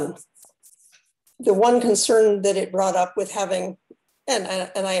 The one concern that it brought up with having, and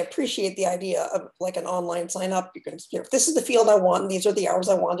I appreciate the idea of like an online sign up. You can, this is the field I want, and these are the hours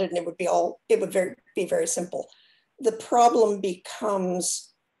I wanted, and it would be very simple. The problem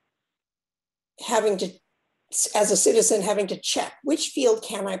becomes having to, as a citizen, having to check which field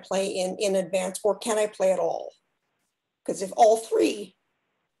can I play in advance, or can I play at all? Because if all three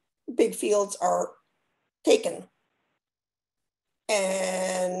big fields are taken,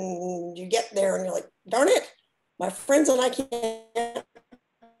 and you get there and you're like, darn it, my friends and I can't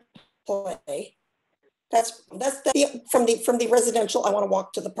play. That's from the residential, I want to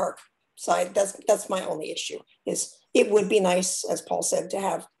walk to the park side. That's my only issue. Is it would be nice, as Paul said, to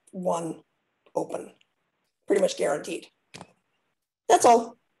have one open, pretty much guaranteed. That's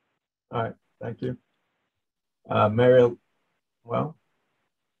all. All right, thank you.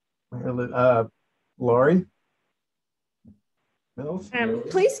 Lori?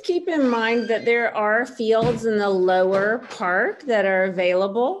 Please keep in mind that there are fields in the lower park that are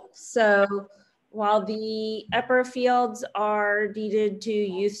available. So while the upper fields are deeded to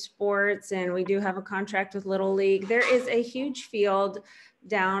youth sports and we do have a contract with Little League, there is a huge field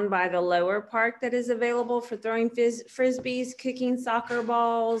down by the lower park that is available for throwing frisbees, kicking soccer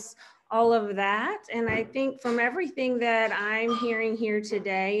balls, all of that. And I think from everything that I'm hearing here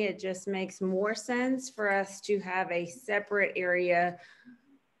today, it just makes more sense for us to have a separate area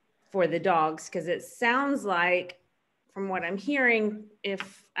for the dogs, because it sounds like, from what I'm hearing,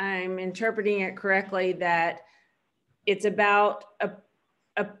 if I'm interpreting it correctly, that it's about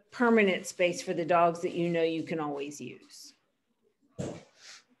a permanent space for the dogs that you know you can always use.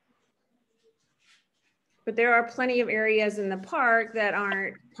 But there are plenty of areas in the park that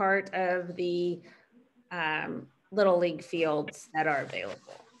aren't part of the Little League fields that are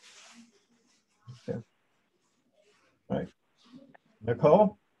available. Okay. All right.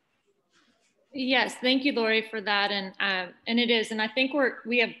 Nicole? Yes, thank you, Lori, for that. And it is, and I think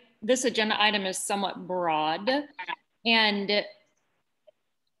we have, this agenda item is somewhat broad, and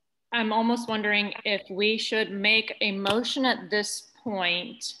I'm almost wondering if we should make a motion at this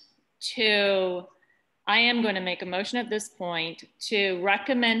point I am going to make a motion at this point to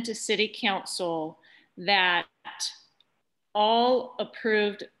recommend to City Council that all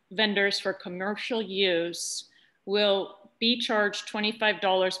approved vendors for commercial use will be charged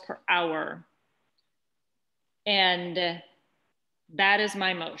 $25 per hour. And that is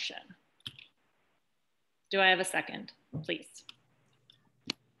my motion. Do I have a second, please?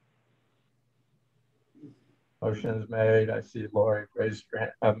 Motion is made. I see Lori raised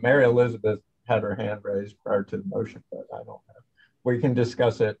her hand. Mary Elizabeth had her hand raised prior to the motion, but I don't know. We can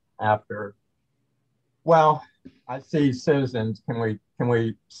discuss it after. Well, I see citizens. Can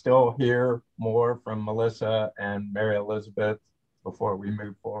we still hear more from Melissa and Mary Elizabeth before we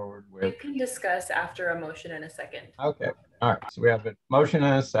move forward with? We can discuss after a motion in a second. Okay. All right. So we have a motion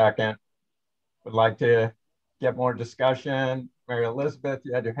and a second. Would like to get more discussion. Mary Elizabeth,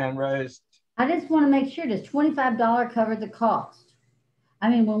 you had your hand raised. I just want to make sure, does $25 cover the cost? I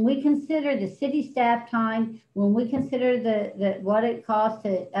mean, when we consider the city staff time, when we consider the what it costs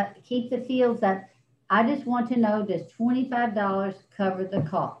to keep the fields up, I just want to know, does $25 cover the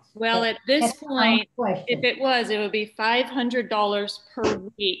cost? Well, at this point, if it was, it would be $500 per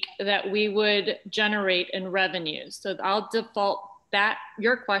week that we would generate in revenue. So I'll default that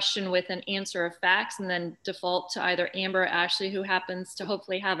your question with an answer of facts and then default to either Amber or Ashley, who happens to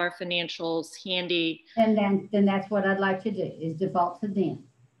hopefully have our financials handy. And then that's what I'd like to do, is default to them.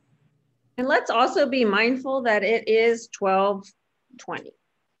 And let's also be mindful that it is 12:20.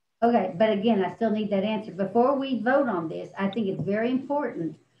 Okay, but again, I still need that answer. Before we vote on this, I think it's very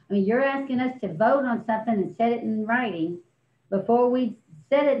important. I mean, you're asking us to vote on something and set it in writing. Before we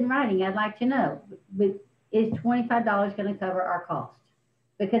set it in writing, I'd like to know, is $25 going to cover our cost?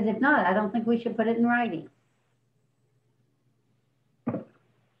 Because if not, I don't think we should put it in writing.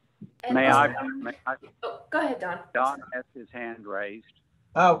 May I? Oh, go ahead, Don. Don has his hand raised.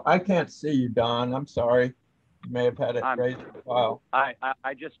 Oh, I can't see you, Don. I'm sorry. You may have had it raised for a while.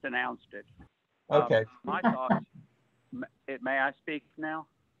 I just announced it. Okay. My thoughts. May I speak now?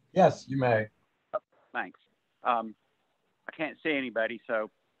 Yes, you may. Thanks. I can't see anybody, so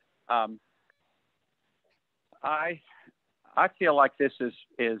I feel like this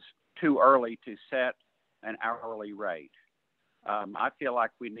is too early to set an hourly rate. I feel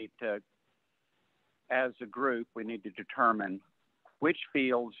like we need to, as a group, we need to determine which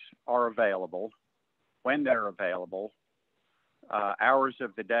fields are available, when they're available, hours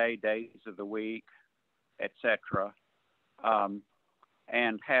of the day, days of the week, etc.,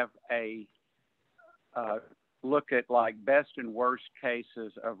 and have a look at like best and worst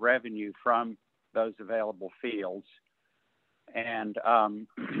cases of revenue from those available fields. And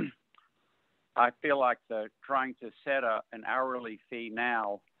I feel like trying to set an hourly fee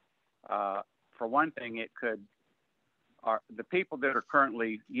now, for one thing, it could, the people that are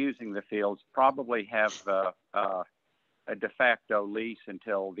currently using the fields probably have a de facto lease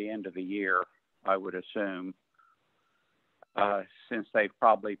until the end of the year, I would assume, since they've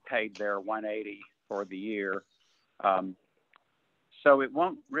probably paid their $180 for the year. So it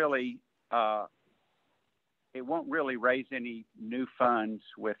won't really raise any new funds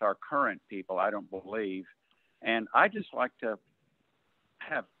with our current people, I don't believe. And I just like to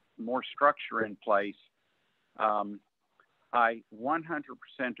have more structure in place. I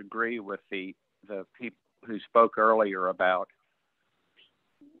 100% agree with the people who spoke earlier about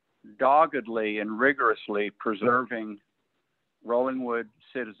doggedly and rigorously preserving Rollingwood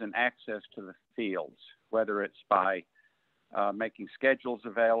citizen access to the fields, whether it's by making schedules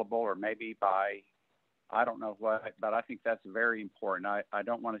available or maybe by, I don't know what, but I think that's very important. I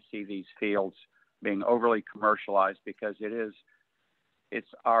don't want to see these fields being overly commercialized because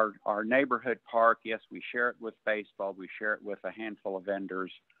it's our neighborhood park. Yes, we share it with baseball. We share it with a handful of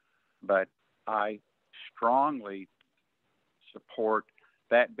vendors, but I strongly support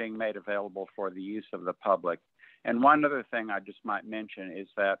that being made available for the use of the public. And one other thing I just might mention is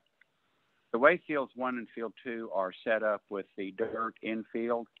that the way Fields 1 and Field 2 are set up with the dirt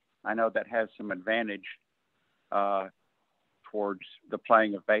infield, I know that has some advantage towards the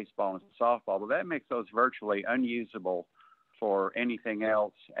playing of baseball and softball, but that makes those virtually unusable for anything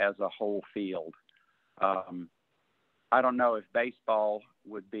else as a whole field. I don't know if baseball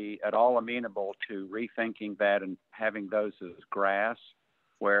would be at all amenable to rethinking that and having those as grass,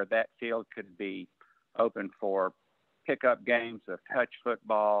 where that field could be open for pickup games of touch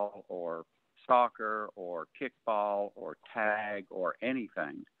football or soccer or kickball or tag or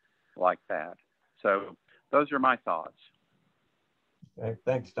anything like that. So those are my thoughts. Okay,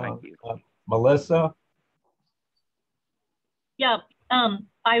 thanks, Don. Thank you. Melissa? Yeah,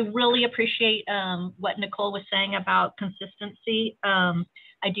 I really appreciate what Nicole was saying about consistency.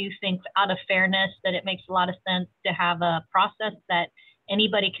 I do think out of fairness that it makes a lot of sense to have a process that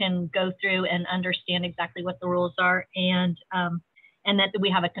anybody can go through and understand exactly what the rules are, and that we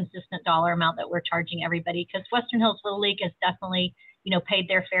have a consistent dollar amount that we're charging everybody, because Western Hills Little League has definitely, paid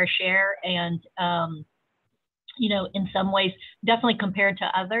their fair share, and, in some ways, definitely compared to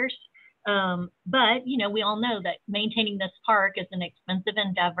others. But, we all know that maintaining this park is an expensive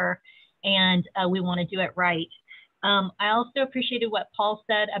endeavor, and we want to do it right. I also appreciated what Paul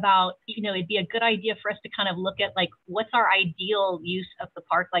said about, it'd be a good idea for us to kind of look at like, what's our ideal use of the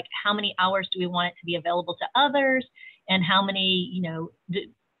park? Like how many hours do we want it to be available to others? And how many,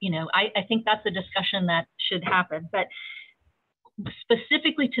 I think that's a discussion that should happen. But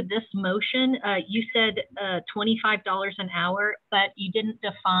specifically to this motion, you said $25 an hour, but you didn't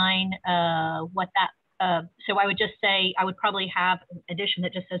define what that, so I would just say, I would probably have an addition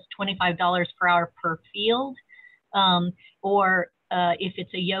that just says $25 per hour per field. Or if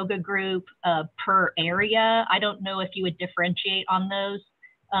it's a yoga group per area. I don't know if you would differentiate on those.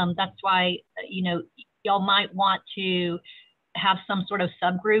 That's why, y'all might want to have some sort of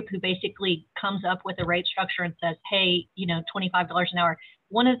subgroup who basically comes up with a rate structure and says, hey, you know, $25 an hour.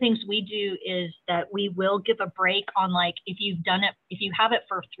 One of the things we do is that we will give a break on, like, if you've done it, if you have it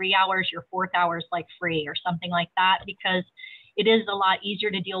for 3 hours, your 4th hour is like free or something like that, because it is a lot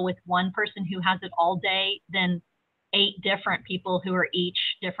easier to deal with one person who has it all day than 8 different people who are each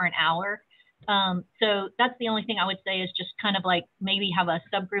different hour. So that's the only thing I would say is just kind of like maybe have a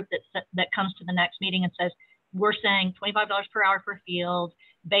subgroup that comes to the next meeting and says, we're saying $25 per hour per field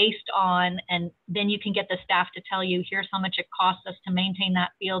based on, and then you can get the staff to tell you, here's how much it costs us to maintain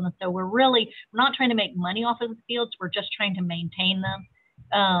that field. And so we're not trying to make money off of the fields. We're just trying to maintain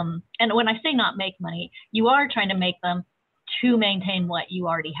them. And when I say not make money, you are trying to make them to maintain what you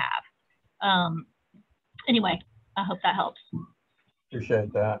already have. Anyway, I hope that helps.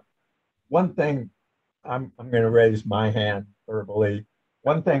 Appreciate that. One thing, I'm going to raise my hand verbally.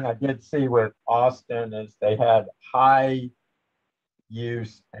 One thing I did see with Austin is they had high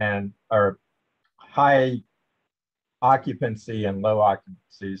use or high occupancy and low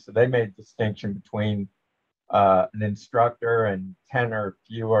occupancy. So they made a distinction between an instructor and 10 or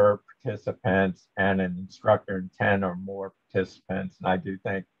fewer participants and an instructor and 10 or more participants. And I do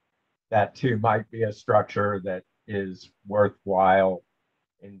think that too might be a structure that is worthwhile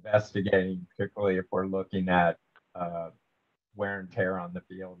investigating, particularly if we're looking at wear and tear on the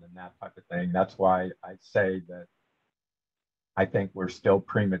field and that type of thing. That's why I say that I think we're still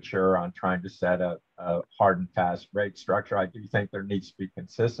premature on trying to set a hard and fast rate structure. I do think there needs to be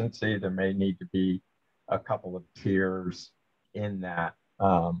consistency. There may need to be a couple of tiers in that.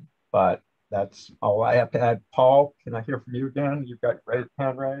 But that's all I have to add. Paul, can I hear from you again? You've got your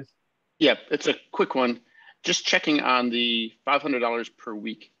hand raised. Yeah, it's a quick one. Just checking on the $500 per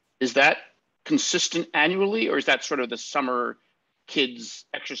week. Is that consistent annually, or is that sort of the summer kids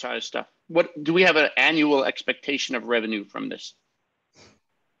exercise stuff? What do we have an annual expectation of revenue from this?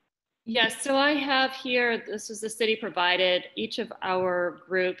 Yes, so I have here, this is the city provided, each of our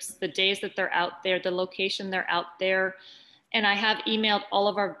groups, the days that they're out there, the location they're out there. And I have emailed all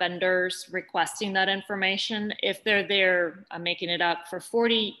of our vendors requesting that information. If they're there, I'm making it up, for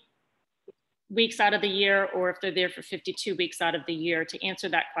 40 weeks out of the year, or if they're there for 52 weeks out of the year, to answer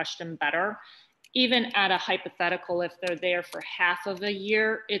that question better. Even at a hypothetical, if they're there for half of a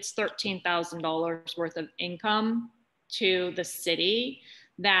year, it's $13,000 worth of income to the city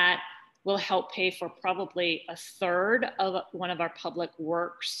that will help pay for probably a third of one of our public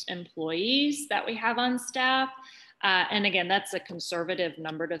works employees that we have on staff. And again, that's a conservative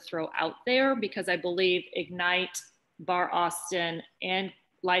number to throw out there, because I believe Ignite, Bar Austin, and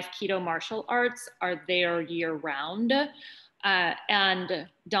Life Keto Martial Arts are there year round. And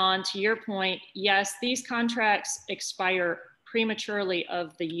Dawn, to your point, yes, these contracts expire prematurely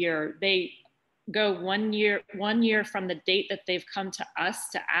of the year. They go 1 year from the date that they've come to us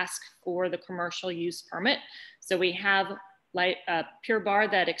to ask for the commercial use permit. So we have like Pure Barre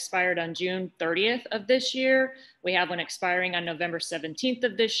that expired on June 30th of this year. We have one expiring on November 17th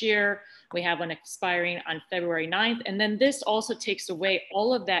of this year. We have one expiring on February 9th. And then this also takes away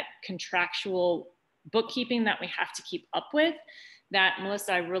all of that contractual bookkeeping that we have to keep up with. That,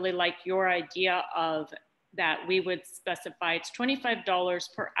 Melissa, I really like your idea of that we would specify it's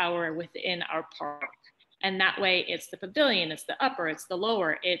 $25 per hour within our park. And that way it's the pavilion, it's the upper, it's the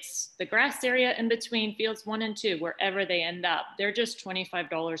lower, it's the grass area in between fields 1 and 2, wherever they end up. They're just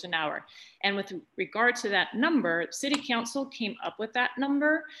 $25 an hour. And with regard to that number, City Council came up with that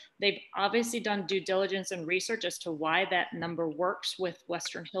number. They've obviously done due diligence and research as to why that number works with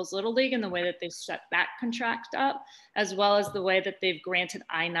Western Hills Little League and the way that they set that contract up, as well as the way that they've granted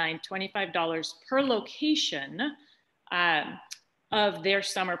I-9 $25 per location of their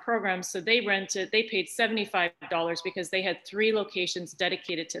summer program. So they paid $75 because they had 3 locations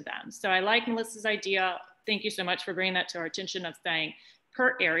dedicated to them. So I like Melissa's idea. Thank you so much for bringing that to our attention of saying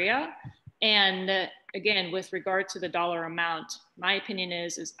per area. And again, with regard to the dollar amount, my opinion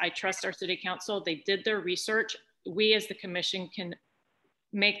is I trust our city council. They did their research. We as the commission can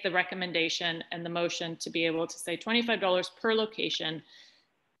make the recommendation and the motion to be able to say $25 per location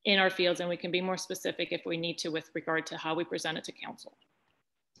in our fields, and we can be more specific if we need to with regard to how we present it to council.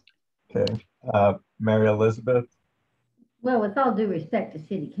 Okay, Mary Elizabeth. Well, with all due respect to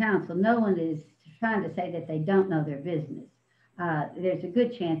city council, no one is trying to say that they don't know their business. There's a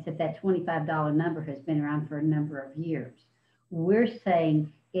good chance that that $25 number has been around for a number of years. We're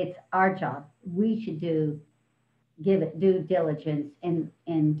saying it's our job. We should give it due diligence and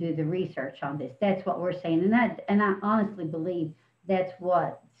do the research on this. That's what we're saying. And I honestly believe that's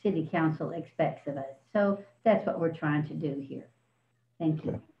what city council expects of us. So that's what we're trying to do here. Thank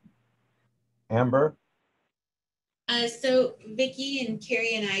you. Amber? So Vicki and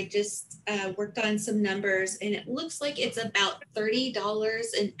Carrie and I just worked on some numbers, and it looks like it's about $30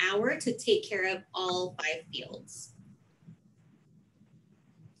 an hour to take care of all 5 fields.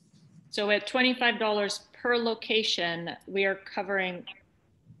 So at $25 per location, we are covering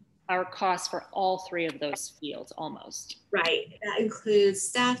our costs for all 3 of those fields almost. Right. That includes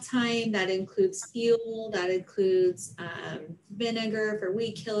staff time, that includes fuel, that includes vinegar for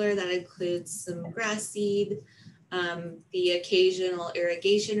weed killer, that includes some grass seed, the occasional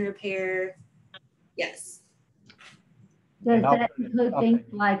irrigation repair. Yes. Does that include things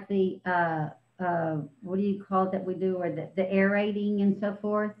like the, what do you call it that we do, or the aerating and so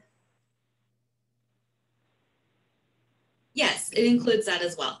forth? Yes, it includes that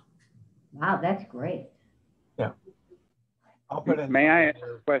as well. Wow, that's great. Yeah. I'll put in. May I ask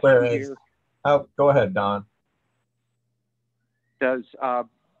a question here? Oh, go ahead, Don. Does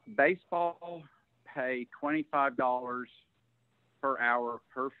baseball pay $25 per hour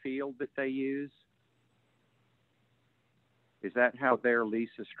per field that they use? Is that how their lease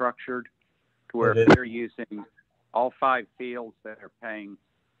is structured? To where if they're using all 5 fields that are paying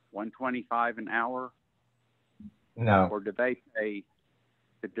 $125 an hour? No. Or do they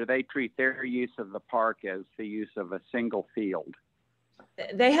treat their use of the park as the use of a single field?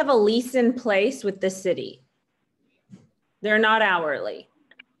 They have a lease in place with the city. They're not hourly.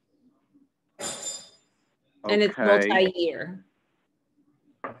 Okay. And it's multi-year.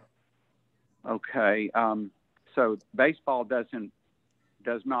 Okay. So baseball does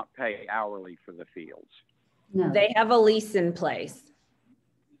not pay hourly for the fields. No. They have a lease in place.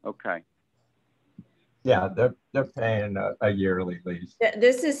 Okay. Yeah, they're paying a yearly lease.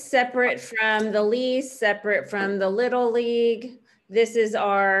 This is separate from the lease, separate from the Little League. This is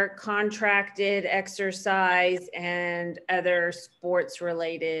our contracted exercise and other sports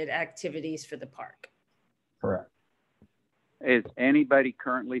related activities for the park. Correct. Is anybody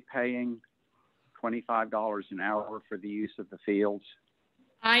currently paying $25 an hour for the use of the fields?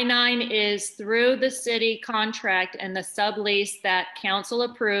 I-9 is through the city contract and the sublease that council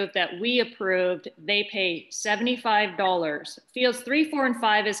approved, that we approved. They pay $75. Fields 3, 4, and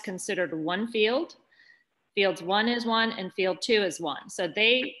 5 is considered one field. Fields 1 is 1 and field 2 is 1. So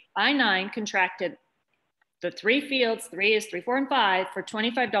I-9 contracted the 3 fields, 3 is 3, 4, and 5 for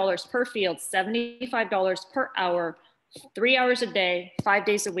 $25 per field, $75 per hour, 3 hours a day, 5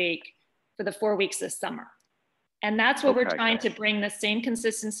 days a week for the 4 weeks this summer. And that's what we're trying to bring, the same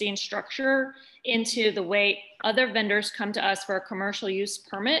consistency and structure into the way other vendors come to us for a commercial use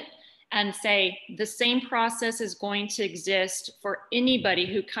permit, and say the same process is going to exist for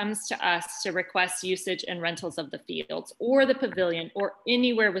anybody who comes to us to request usage and rentals of the fields or the pavilion or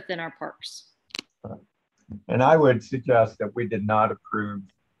anywhere within our parks. And I would suggest that we did not approve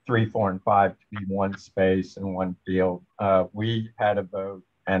 3, 4, and 5 to be one space and one field. We had a vote,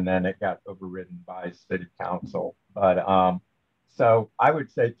 and then it got overridden by city council. But so I would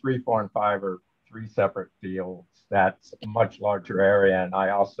say 3, 4, and 5 are 3 separate fields. That's a much larger area. And I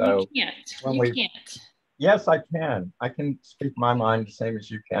also, you can't. Yes, I can. I can speak my mind the same as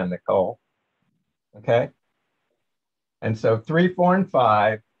you can, Nicole. Okay. And so 3, 4, and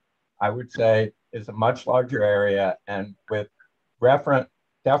 5, I would say is a much larger area, and with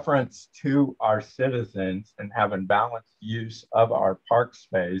deference to our citizens and having balanced use of our park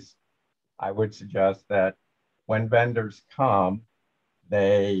space, I would suggest that when vendors come,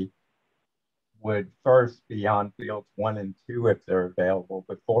 they would first be on fields 1 and 2 if they're available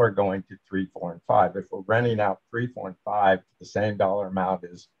before going to 3, 4, and 5. If we're renting out 3, 4, and 5 to the same dollar amount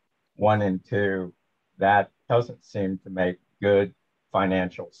as 1 and 2, that doesn't seem to make good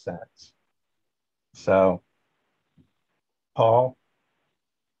financial sense. So, Paul?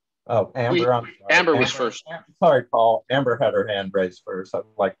 Oh, Amber, I'm sorry. Amber was first. Sorry, Paul. Amber had her hand raised first. I'd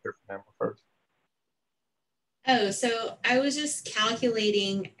like to hear from Amber first. Oh, so I was just I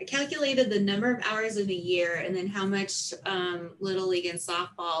calculated the number of hours in a year and then how much Little League and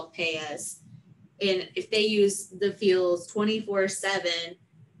softball pay us. And if they use the fields 24/7,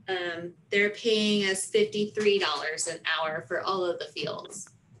 they're paying us $53 an hour for all of the fields.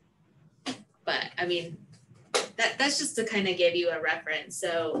 But I mean, that's just to kind of give you a reference.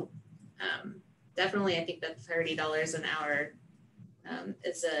 So definitely, I think that $30 an hour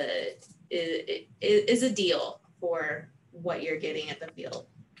is a deal for what you're getting at the field.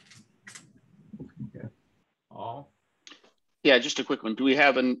 Okay. Paul? Yeah, just a quick one. Do we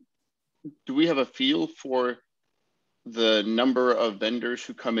have a feel for the number of vendors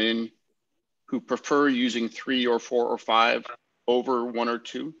who come in who prefer using 3 or 4 or 5 over 1 or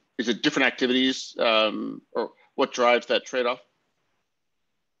 2? Is it different activities, or what drives that trade-off?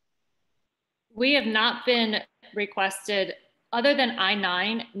 We have not been requested, other than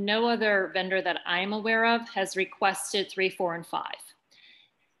I-9, no other vendor that I'm aware of has requested 3, 4, and 5.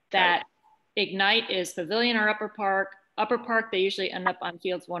 That Ignite is Pavilion or Upper Park. Upper Park, they usually end up on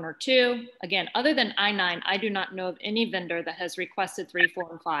fields 1 or 2. Again, other than I-9, I do not know of any vendor that has requested 3,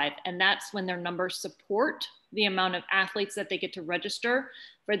 4, and 5. And that's when their numbers support the amount of athletes that they get to register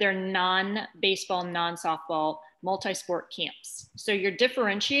for their non-baseball, non-softball, multi-sport camps. So you're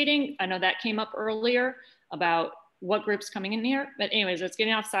differentiating. I know that came up earlier about what group's coming in here. But anyways, it's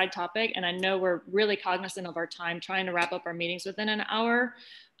getting off side topic. And I know we're really cognizant of our time, trying to wrap up our meetings within an hour,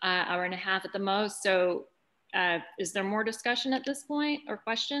 hour and a half at the most. So is there more discussion at this point or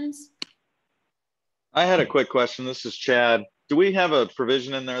questions? I had a quick question. This is Chad. Do we have a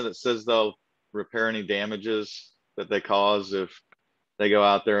provision in there that says they'll repair any damages that they cause if they go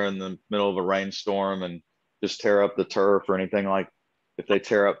out there in the middle of a rainstorm and just tear up the turf or anything, like if they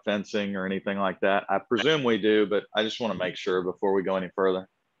tear up fencing or anything like that? I presume we do, but I just want to make sure before we go any further.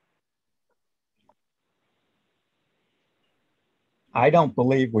 I don't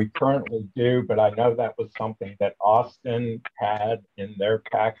believe we currently do, but I know that was something that Austin had in their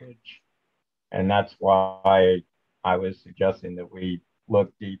package. And that's why I was suggesting that we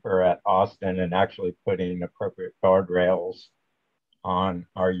look deeper at Austin and actually putting appropriate guardrails on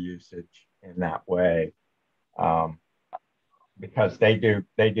our usage in that way. Because they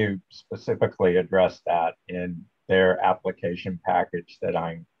do specifically address that in their application package that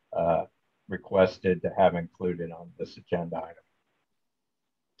I'm requested to have included on this agenda item.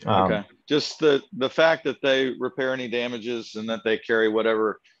 Okay, just the fact that they repair any damages and that they carry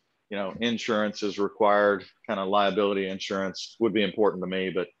whatever, you know, insurance is required, kind of liability insurance, would be important to me,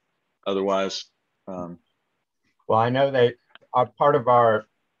 but otherwise. Well, I know they are part of our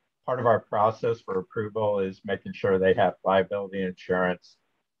process for approval is making sure they have liability insurance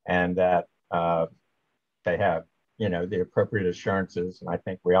and that they have, you know, the appropriate assurances. And I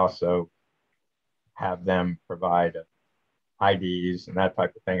think we also have them provide IDs and that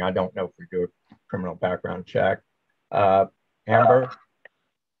type of thing. I don't know if we do a criminal background check. Amber?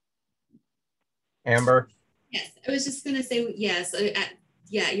 Yes, I was just gonna say, yes.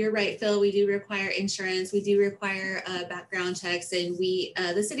 Yeah, you're right, Phil. We do require insurance. We do require background checks, and we,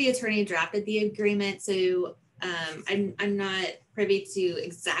 the city attorney drafted the agreement. So I'm not privy to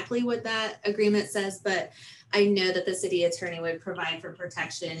exactly what that agreement says, but I know that the city attorney would provide for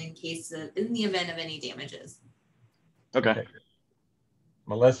protection in case of, in the event of any damages. Okay.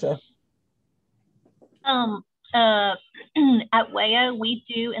 Melissa? At WAYA, we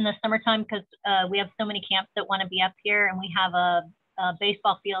do in the summertime, because we have so many camps that want to be up here, and we have a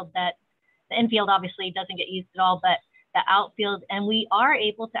baseball field that the infield obviously doesn't get used at all, but the outfield, and we are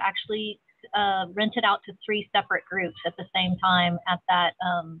able to actually rent it out to 3 separate groups at the same time at that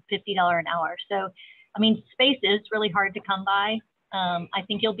 $50 an hour. So, I mean, space is really hard to come by. I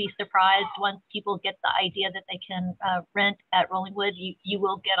think you'll be surprised once people get the idea that they can rent at Rolling Wood. You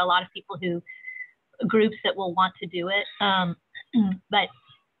will get a lot of people groups that will want to do it. But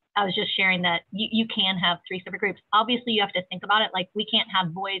I was just sharing that you can have 3 separate groups. Obviously, you have to think about it. Like, we can't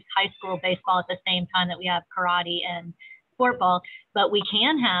have boys high school baseball at the same time that we have karate and sport ball, but we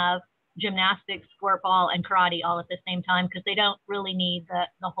can have gymnastics, sport ball, and karate all at the same time, because they don't really need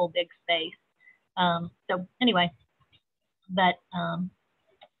the whole big space. So anyway, but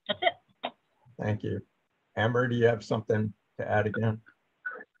that's it. Thank you. Amber, do you have something to add again?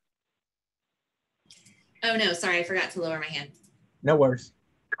 Oh no, sorry, I forgot to lower my hand. No worries.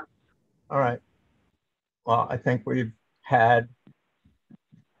 All right. Well, I think I'm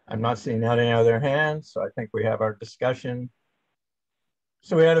not seeing any other hands, so I think we have our discussion.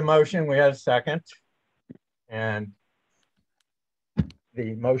 So we had a motion, we had a second, and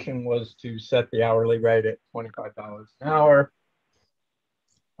the motion was to set the hourly rate at $25 an hour.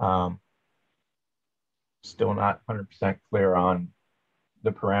 Still not 100% clear on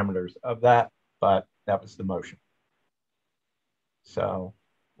the parameters of that, but that was the motion. So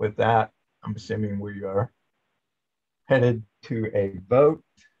with that, I'm assuming we are headed to a vote.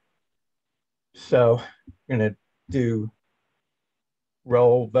 So I'm going to do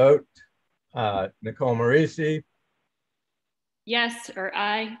roll vote. Nicole Marisi. Yes, or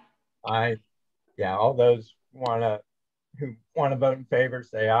aye. Aye. Yeah, all those who want to vote in favor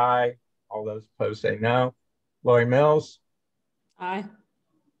say aye. All those opposed say no. Lori Mills. Aye.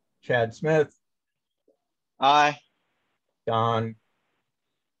 Chad Smith. Aye. Don.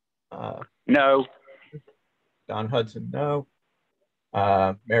 No. Don Hudson, no.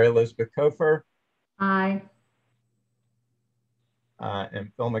 Mary Elizabeth Kofer. Aye.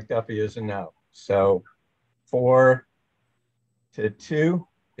 And Phil McDuffie is a no. So 4-2,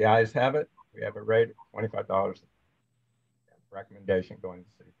 the ayes have it. We have a rate of $25. Recommendation going to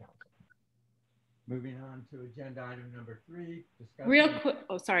City Council. Moving on to agenda item number 3. Real quick,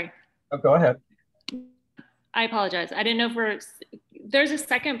 oh, sorry. Oh, go ahead. I apologize. I didn't know if there's a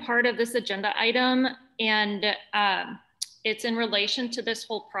second part of this agenda item, and it's in relation to this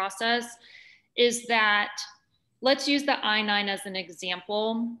whole process, is that let's use the I-9 as an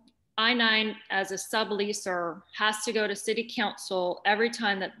example. I-9 as a subleaser has to go to City Council every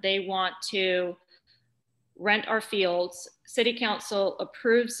time that they want to rent our fields. City Council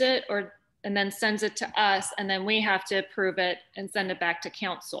approves it and then sends it to us, and then we have to approve it and send it back to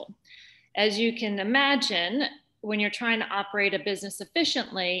council. As you can imagine, when you're trying to operate a business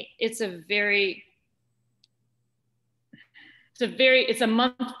efficiently, it's a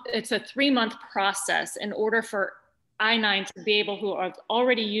 3-month process in order for I-9 to be able, who have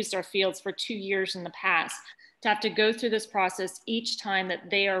already used our fields for 2 years in the past, to have to go through this process each time that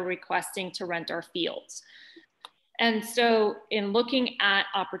they are requesting to rent our fields. And so in looking at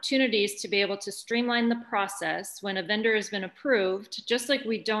opportunities to be able to streamline the process when a vendor has been approved, just like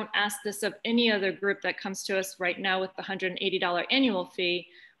we don't ask this of any other group that comes to us right now with the $180 annual fee,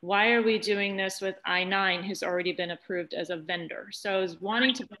 why are we doing this with I-9 who's already been approved as a vendor? So I was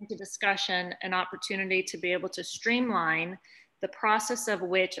wanting to bring to discussion an opportunity to be able to streamline the process of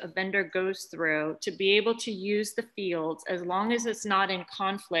which a vendor goes through to be able to use the fields as long as it's not in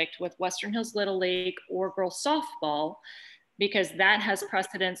conflict with Western Hills Little League or girls softball, because that has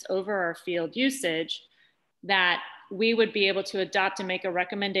precedence over our field usage, that we would be able to adopt and make a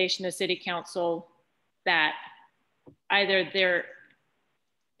recommendation to City Council that either they're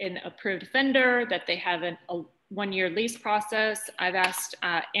an approved vendor, that they have a 1-year lease process. I've asked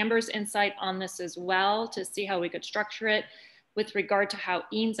Amber's insight on this as well to see how we could structure it. With regard to how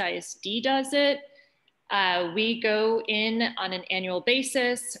Eanes ISD does it, we go in on an annual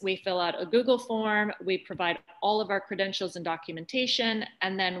basis, we fill out a Google form, we provide all of our credentials and documentation,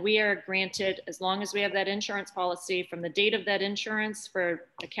 and then we are granted, as long as we have that insurance policy from the date of that insurance for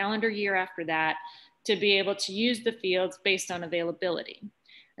a calendar year after that, to be able to use the fields based on availability.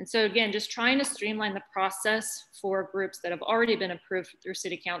 And so again, just trying to streamline the process for groups that have already been approved through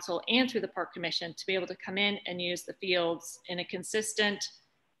City Council and through the Park Commission to be able to come in and use the fields in a consistent,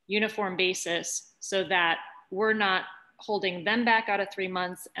 uniform basis so that we're not holding them back out of 3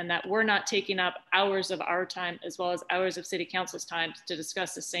 months and that we're not taking up hours of our time as well as hours of City Council's time to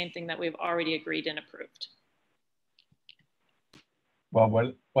discuss the same thing that we've already agreed and approved.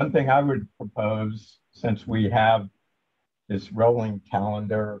 Well, one thing I would propose, since we have this rolling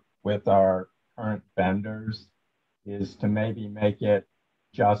calendar with our current vendors, is to maybe make it,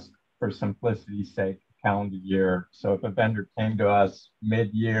 just for simplicity's sake, calendar year. So if a vendor came to us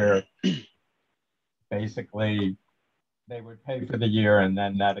mid-year, basically they would pay for the year and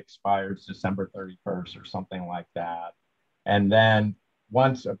then that expires December 31st or something like that. And then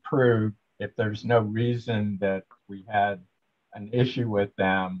once approved, if there's no reason that we had an issue with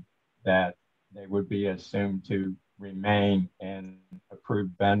them, that they would be assumed to remain an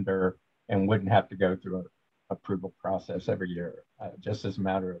approved vendor and wouldn't have to go through an approval process every year, just as a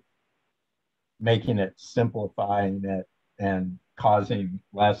matter of making it, simplifying it, and causing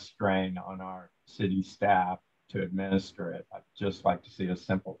less strain on our city staff to administer it. I'd just like to see us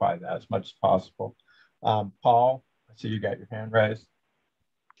simplify that as much as possible. Paul, I see you got your hand raised.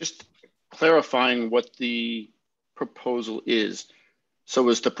 Just clarifying what the proposal is. So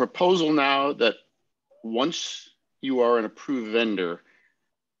is the proposal now that once you are an approved vendor,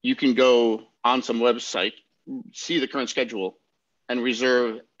 you can go on some website, see the current schedule, and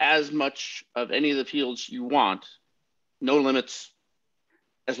reserve as much of any of the fields you want, no limits,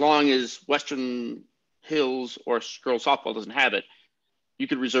 as long as Western Hills or girls softball doesn't have it, you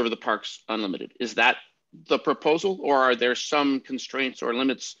could reserve the parks unlimited. Is that the proposal, or are there some constraints or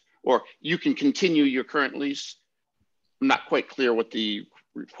limits, or you can continue your current lease? I'm not quite clear what the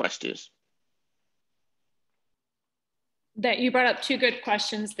request is. That you brought up two good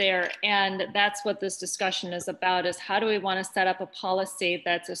questions there, and that's what this discussion is about, is how do we want to set up a policy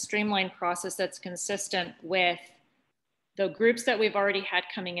that's a streamlined process that's consistent with the groups that we've already had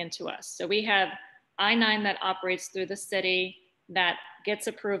coming into us. So we have I-9 that operates through the city that gets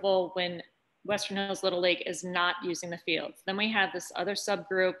approval when Western Hills Little League is not using the fields. Then we have this other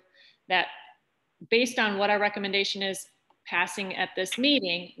subgroup that, based on what our recommendation is passing at this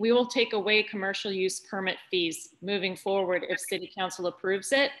meeting, we will take away commercial use permit fees moving forward if City Council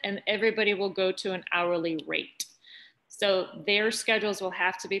approves it, and everybody will go to an hourly rate. So their schedules will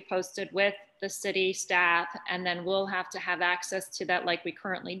have to be posted with the city staff, and then we'll have to have access to that like we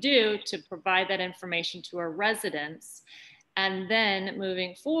currently do to provide that information to our residents. And then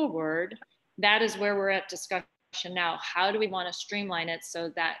moving forward, that is where we're at discussion now. How do we want to streamline it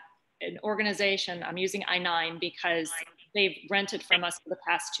so that an organization, I'm using I-9 because they've rented from us for the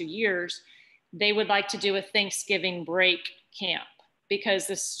past 2 years, they would like to do a Thanksgiving break camp because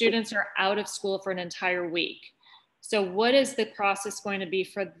the students are out of school for an entire week. So what is the process going to be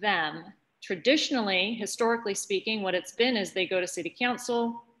for them? Traditionally, historically speaking, what it's been is they go to city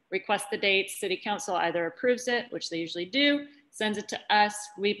council, request the dates, city council either approves it, which they usually do, sends it to us,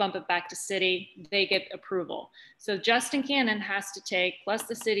 we bump it back to city, they get approval. So Justin Cannon has to take, plus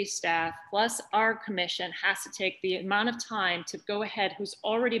the city staff, plus our commission has to take the amount of time to go ahead who's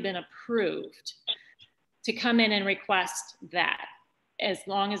already been approved to come in and request that, as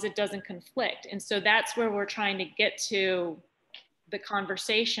long as it doesn't conflict. And so that's where we're trying to get to the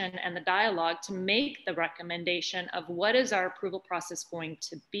conversation and the dialogue to make the recommendation of what is our approval process going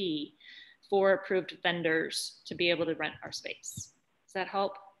to be for approved vendors to be able to rent our space. Does that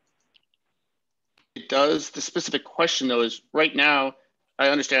help? It does. The specific question though is, right now, I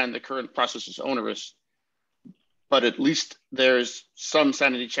understand the current process is onerous, but at least there's some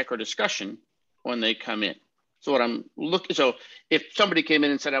sanity check or discussion when they come in. So what I'm looking, so if somebody came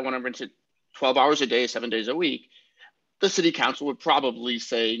in and said, I want to rent it 12 hours a day, 7 days a week, the city council would probably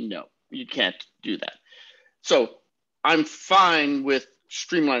say, no, you can't do that. So I'm fine with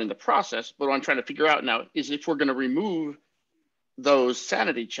streamlining the process, but what I'm trying to figure out now is if we're going to remove those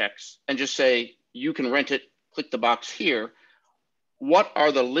sanity checks and just say, you can rent it, click the box here, what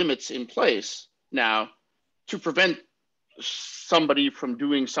are the limits in place now to prevent somebody from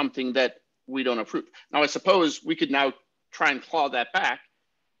doing something that we don't approve? Now, I suppose we could now try and claw that back,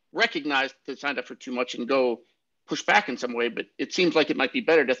 recognize they signed up for too much and go push back in some way, but it seems like it might be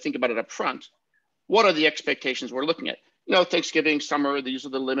better to think about it up front. What are the expectations we're looking at? You know, Thanksgiving, summer, these are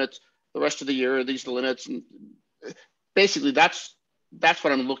the limits. The rest of the year, these are the limits. And basically, that's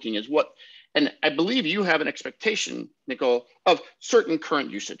what I'm looking is what, and I believe you have an expectation, Nicole, of certain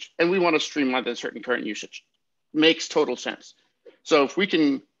current usage, and we want to streamline that certain current usage. Makes total sense. So if we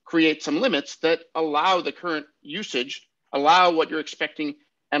can create some limits that allow the current usage, allow what you're expecting,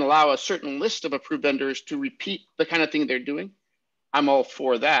 and allow a certain list of approved vendors to repeat the kind of thing they're doing, I'm all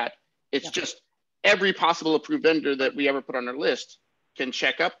for that. It's just every possible approved vendor that we ever put on our list can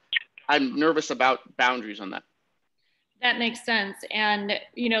check up. I'm nervous about boundaries on that. That makes sense. And,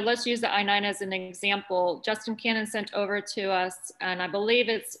 you know, let's use the I-9 as an example. Justin Cannon sent over to us, and I believe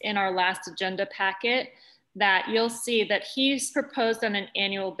it's in our last agenda packet, that you'll see that he's proposed on an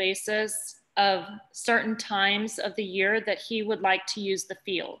annual basis of certain times of the year that he would like to use the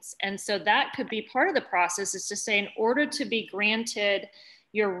fields. And so that could be part of the process, is to say, in order to be granted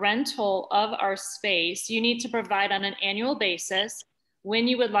your rental of our space, you need to provide on an annual basis when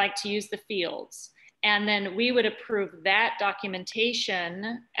you would like to use the fields. And then we would approve that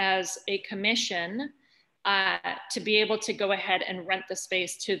documentation as a commission to be able to go ahead and rent the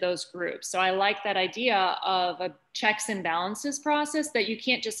space to those groups. So I like that idea of a checks and balances process, that you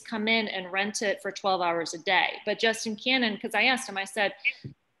can't just come in and rent it for 12 hours a day. But Justin Cannon, because I asked him, I said,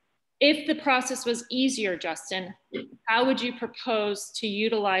 if the process was easier, Justin, how would you propose to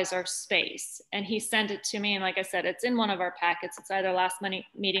utilize our space? And he sent it to me. And like I said, it's in one of our packets. It's either last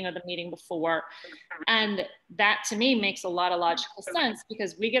meeting or the meeting before. And that to me makes a lot of logical sense,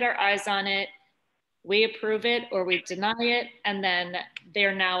 because we get our eyes on it, we approve it or we deny it, and then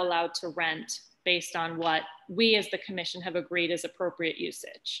they're now allowed to rent based on what we as the commission have agreed is appropriate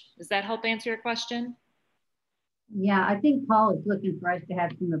usage. Does that help answer your question? Yeah, I think Paul is looking for us to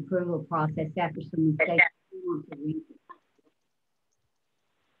have some approval process after some mistakes.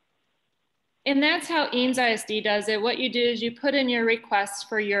 And that's how Eames ISD does it. What you do is you put in your request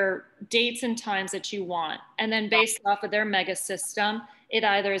for your dates and times that you want. And then based off of their mega system, it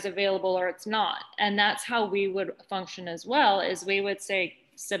either is available or it's not. And that's how we would function as well, is we would say,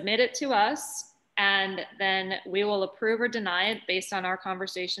 submit it to us, and then we will approve or deny it based on our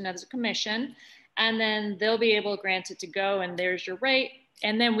conversation as a commission. And then they'll be able to grant it to go, and there's your rate.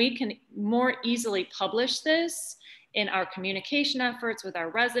 And then we can more easily publish this in our communication efforts with our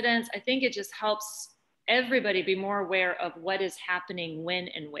residents. I think it just helps everybody be more aware of what is happening when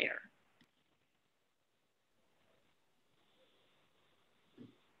and where.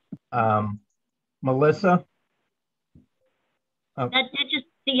 Melissa? That did just,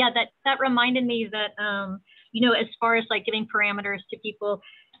 yeah, that reminded me that, you know, as far as like giving parameters to people,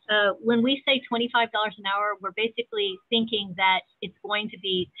 when we say $25 an hour, we're basically thinking that it's going to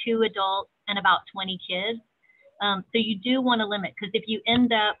be 2 adults and about 20 kids. So you do want to limit, because if you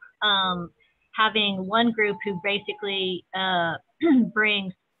end up having one group who basically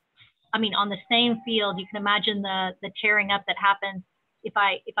brings, I mean, on the same field, you can imagine the tearing up that happens. If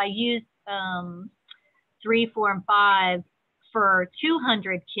I use 3, 4, and 5 for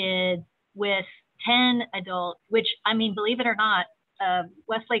 200 kids with 10 adults, which, I mean, believe it or not,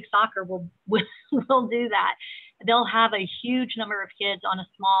 Westlake Soccer will do that. They'll have a huge number of kids on a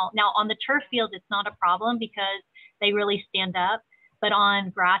small, now on the turf field, it's not a problem because they really stand up, but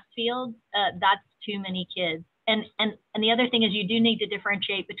on grass fields, that's too many kids. And the other thing is you do need to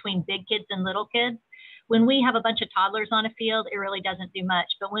differentiate between big kids and little kids. When we have a bunch of toddlers on a field, it really doesn't do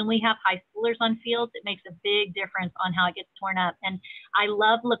much. But when we have high schoolers on fields, it makes a big difference on how it gets torn up. And I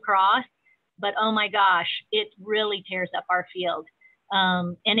love lacrosse, but oh my gosh, it really tears up our field.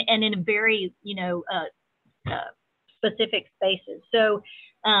 And in a very, specific spaces. So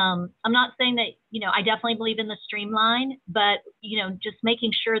I'm not saying that, I definitely believe in the streamline, but, just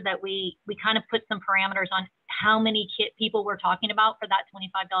making sure that we kind of put some parameters on how many people we're talking about for that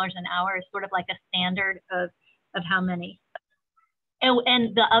 $25 an hour is sort of like a standard of how many.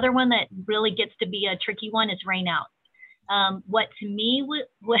 And the other one that really gets to be a tricky one is rain out. What to me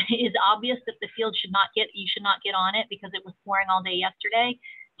what is obvious that the field you should not get on it because it was pouring all day yesterday.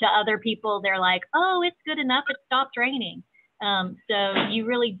 To other people, they're like, oh, it's good enough, it stopped raining. So you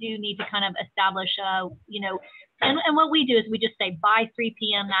really do need to kind of establish, and what we do is we just say by 3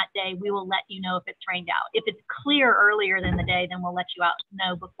 p.m. that day, we will let you know if it's rained out. If it's clear earlier than the day, then we'll let you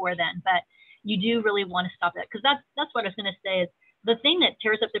know before then. But you do really want to stop that because that's what I was going to say is the thing that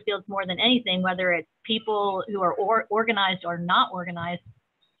tears up the fields more than anything, whether it's people who are organized or not organized,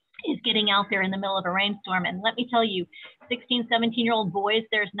 is getting out there in the middle of a rainstorm. And let me tell you, 16, 17-year-old boys,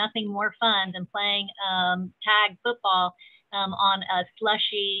 there's nothing more fun than playing tag football on a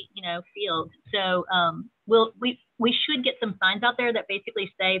slushy, field. So we should get some signs out there that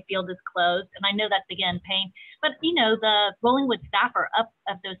basically say field is closed. And I know that's again pain, but the Rollingwood staff are up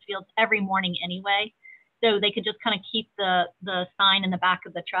at those fields every morning anyway. So they could just kind of keep the sign in the back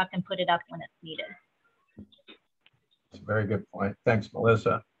of the truck and put it up when it's needed. That's a very good point. Thanks,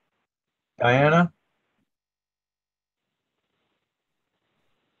 Melissa. Diana?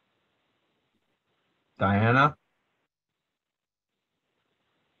 Diana?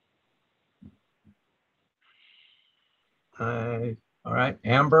 All right,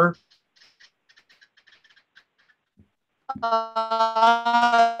 Amber?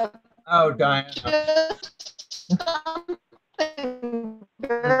 Oh, Diana. Something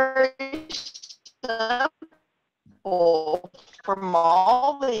very simple from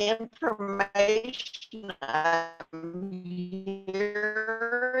all the information I'm hearing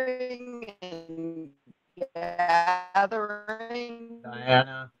and gathering.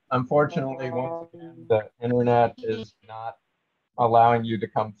 Diana, unfortunately, once again, the internet is not allowing you to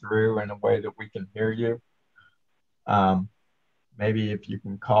come through in a way that we can hear you. Maybe if you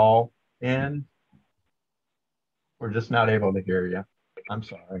can call in. We're just not able to hear you. I'm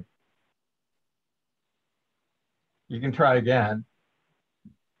sorry. You can try again.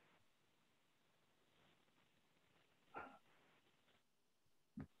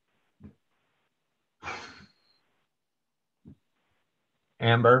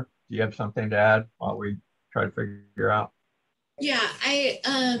 Amber, do you have something to add while we try to figure out? Yeah, I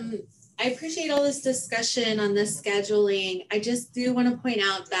appreciate all this discussion on this scheduling. I just do want to point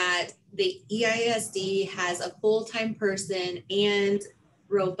out that the EISD has a full-time person and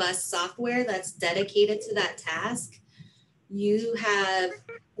robust software that's dedicated to that task. You have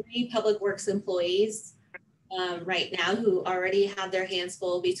 3 Public Works employees right now who already have their hands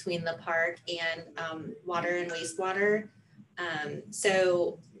full between the park and water and wastewater.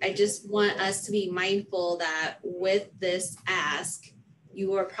 So I just want us to be mindful that with this ask,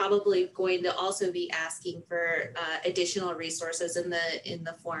 you are probably going to also be asking for additional resources in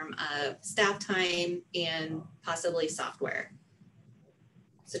the form of staff time and possibly software.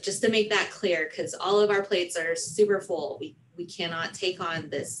 So just to make that clear, because all of our plates are super full, we cannot take on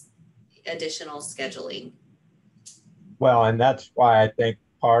this additional scheduling. Well, and that's why I think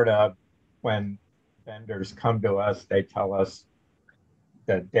part of when vendors come to us, they tell us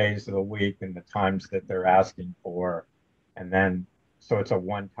the days of the week and the times that they're asking for. And then, so it's a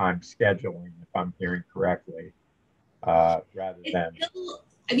one-time scheduling, if I'm hearing correctly, rather than.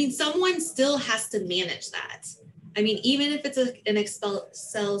 I mean, someone still has to manage that. I mean, even if it's an Excel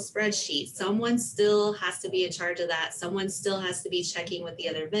spreadsheet, someone still has to be in charge of that. Someone still has to be checking with the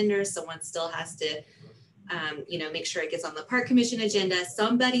other vendors. Someone still has to, make sure it gets on the park commission agenda.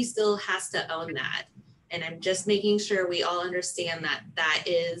 Somebody still has to own that. And I'm just making sure we all understand that that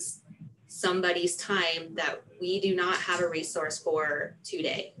is somebody's time that we do not have a resource for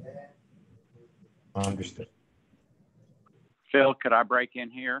today. Understood. Phil, could I break in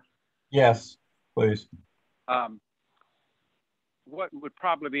here? Yes, please. what would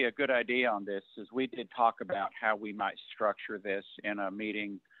probably be a good idea on this is we did talk about how we might structure this in a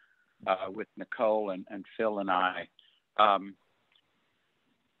meeting with Nicole and Phil and I.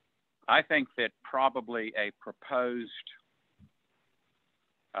 I think that probably a proposed,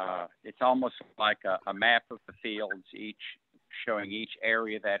 it's almost like a map of the fields, showing each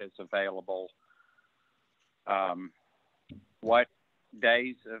area that is available, what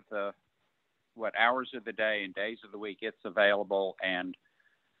days of what hours of the day and days of the week it's available, and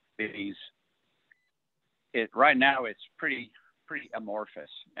right now it's pretty amorphous,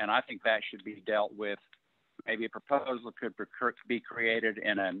 and I think that should be dealt with. Maybe a proposal could be created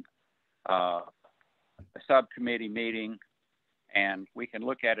in a subcommittee meeting, and we can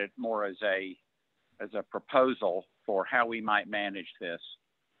look at it more as a proposal for how we might manage this.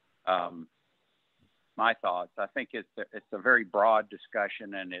 My thoughts. I think it's a very broad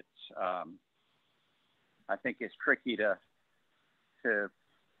discussion, and I think it's tricky to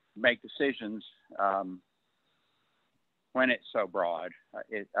make decisions when it's so broad.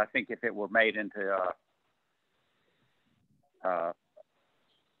 I think if it were made into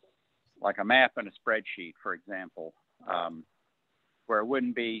like a map and a spreadsheet, for example, where it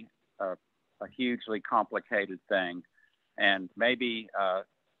wouldn't be a hugely complicated thing, and maybe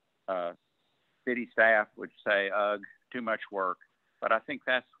city staff would say, ugh, too much work. But I think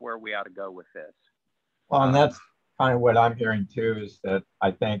that's where we ought to go with this. Well, and that's kind of what I'm hearing too, is that I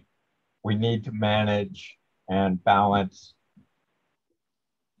think we need to manage and balance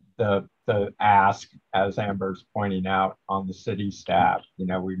the ask, as Amber's pointing out, on the city staff. You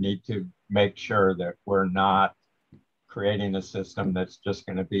know, we need to make sure that we're not creating a system that's just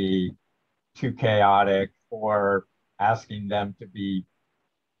going to be too chaotic or asking them to be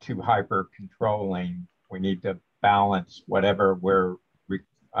too hyper controlling. We need to balance whatever we're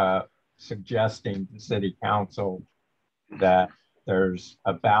suggesting to city council, that there's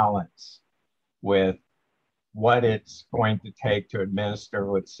a balance with what it's going to take to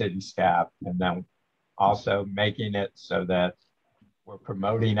administer with city staff, and then also making it so that we're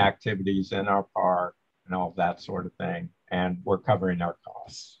promoting activities in our park and all that sort of thing, and we're covering our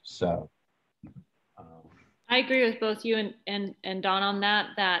costs. So I agree with both you and Don on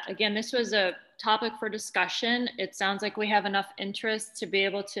that again, this was a topic for discussion. It sounds like we have enough interest to be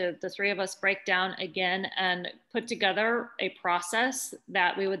able to, the three of us, break down again and put together a process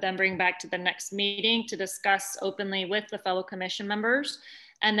that we would then bring back to the next meeting to discuss openly with the fellow commission members.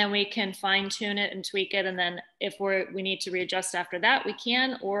 And then we can fine tune it and tweak it. And then if we need to readjust after that, we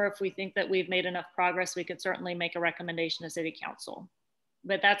can, or if we think that we've made enough progress, we could certainly make a recommendation to city council.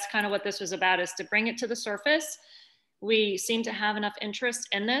 But that's kind of what this was about, is to bring it to the surface. We seem to have enough interest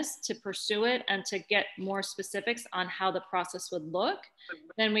in this to pursue it and to get more specifics on how the process would look.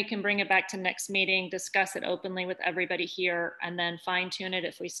 Then we can bring it back to next meeting, discuss it openly with everybody here, and then fine tune it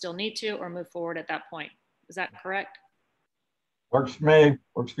if we still need to, or move forward at that point. Is that correct? Works for me.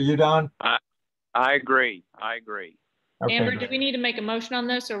 Works for you, Don? I agree. I agree. Okay, Amber, great. do we need to make a motion on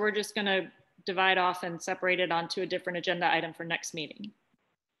this, or we're just going to divide off and separate it onto a different agenda item for next meeting?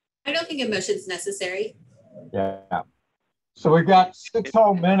 I don't think a motion is necessary. Yeah. So we've got 6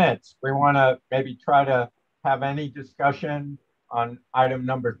 whole minutes. We want to maybe try to have any discussion on item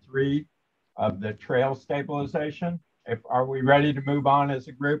number 3 of the trail stabilization. Are we ready to move on as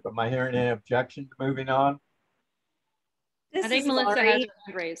a group? Am I hearing any objection to moving on? This I think is Melissa Laurie. has her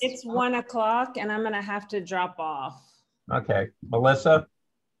hand raised. It's 1 o'clock and I'm gonna have to drop off. Okay, Melissa,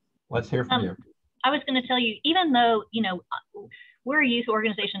 let's hear from you. I was going to tell you, even though, you know, we're a youth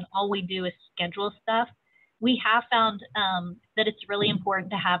organization, all we do is schedule stuff. We have found that it's really important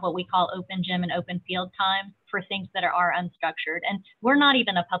to have what we call open gym and open field time for things that are unstructured. And we're not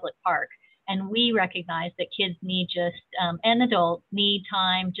even a public park. And we recognize that kids need just, and adults need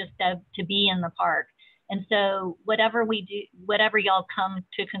time just to be in the park. And so whatever we do, whatever y'all come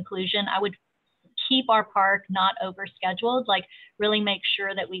to conclusion, I would keep our park not over scheduled, like really make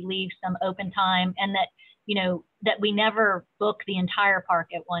sure that we leave some open time, and that, you know, that we never book the entire park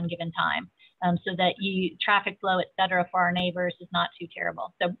at one given time, so that traffic flow, et cetera, for our neighbors is not too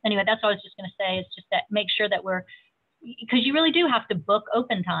terrible. So anyway, that's what I was just going to say, is just that make sure that because you really do have to book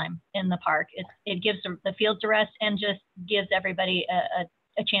open time in the park. It gives the fields a rest and just gives everybody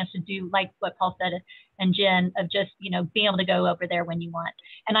a chance to do, like what Paul said and Jen, of just, you know, being able to go over there when you want.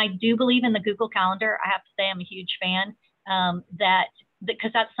 And I do believe in the Google Calendar. I have to say I'm a huge fan,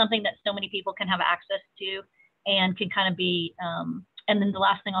 because that's something that so many people can have access to and can kind of be, and then the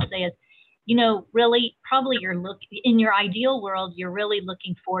last thing I'll say is, you know, really probably in your ideal world, you're really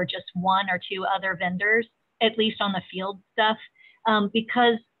looking for just 1 or 2 other vendors, at least on the field stuff,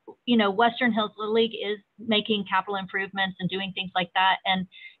 because you know, Western Hills Little League is making capital improvements and doing things like that. And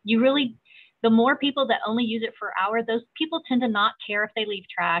you really, the more people that only use it for an hour, those people tend to not care if they leave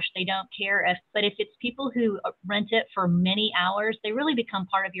trash. They don't care if, but if it's people who rent it for many hours, they really become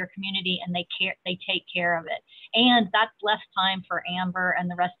part of your community and they care, they take care of it. And that's less time for Amber and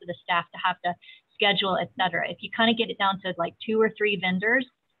the rest of the staff to have to schedule, et cetera. If you kind of get it down to like 2 or 3 vendors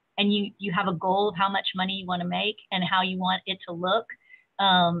and you have a goal of how much money you want to make and how you want it to look,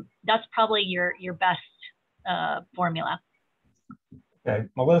 that's probably your best formula. Okay,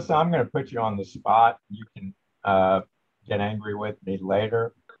 Melissa, I'm going to put you on the spot. You can get angry with me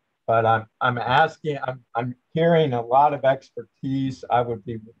later, but I'm asking. I'm hearing a lot of expertise. I would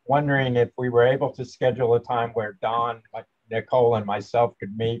be wondering if we were able to schedule a time where Dawn, Nicole, and myself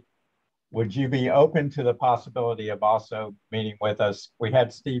could meet. Would you be open to the possibility of also meeting with us? We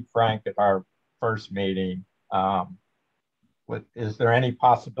had Steve Frank at our first meeting. Is there any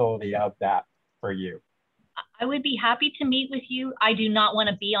possibility of that for you? I would be happy to meet with you. I do not want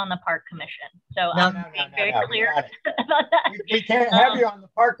to be on the park commission. So No, I'm being very clear about that. We can't have you on the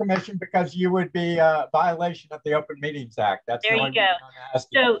park commission because you would be a violation of the Open Meetings Act. That's there you go.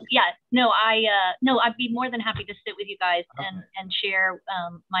 So yeah, no, I'd be more than happy to sit with you guys and share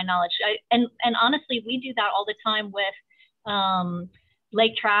my knowledge. And honestly, we do that all the time with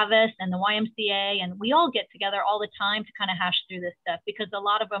Lake Travis and the YMCA, and we all get together all the time to kind of hash through this stuff because a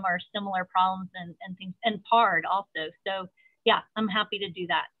lot of them are similar problems and things, and PARD also. So yeah, I'm happy to do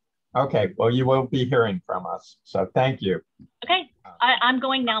that. Okay, well, you will be hearing from us. So thank you. Okay, I'm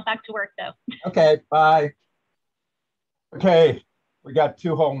going now back to work though. Okay, bye. Okay, we got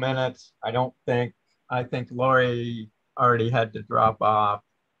 2 whole minutes. I think Lori already had to drop off.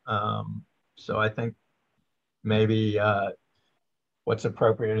 So I think maybe what's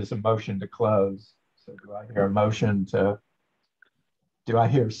appropriate is a motion to close. So do I hear a motion to, do I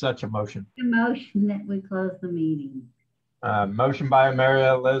hear such a motion? A motion that we close the meeting. Motion by Mary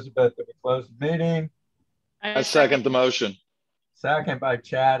Elizabeth that we close the meeting. I second the motion. Second by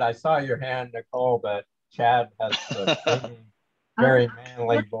Chad. I saw your hand, Nicole, but Chad has a very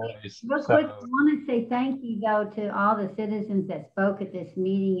manly voice. Real quick, I want to say thank you though to all the citizens that spoke at this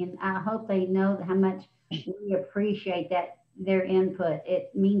meeting, and I hope they know how much we appreciate that their input.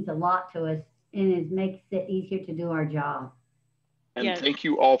 It means a lot to us and it makes it easier to do our job. And thank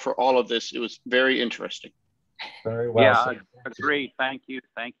you all for all of this. It was very interesting. Very well. Yeah, I agree. Thank you.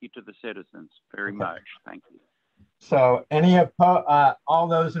 Thank you to the citizens very much. Thank you. So all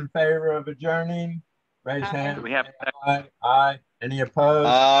those in favor of adjourning, raise hand. Do we have aye. Aye. Any opposed?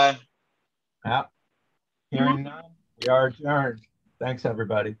 Aye. Yeah. Hearing none, we are adjourned. Thanks,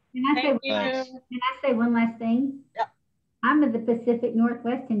 everybody. Can I say one last thing? Yeah. I'm in the Pacific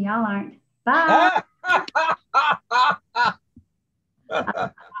Northwest and y'all aren't. Bye.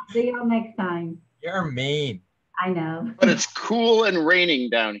 See y'all next time. You're mean. I know. But it's cool and raining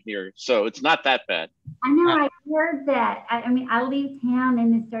down here, so it's not that bad. I know, I heard that. I mean, I leave town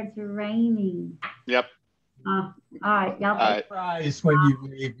and it starts raining. Yep. All right, y'all. It cries when you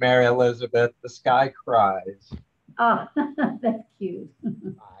leave, Mary Elizabeth. The sky cries. Oh, that's cute.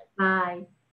 Bye.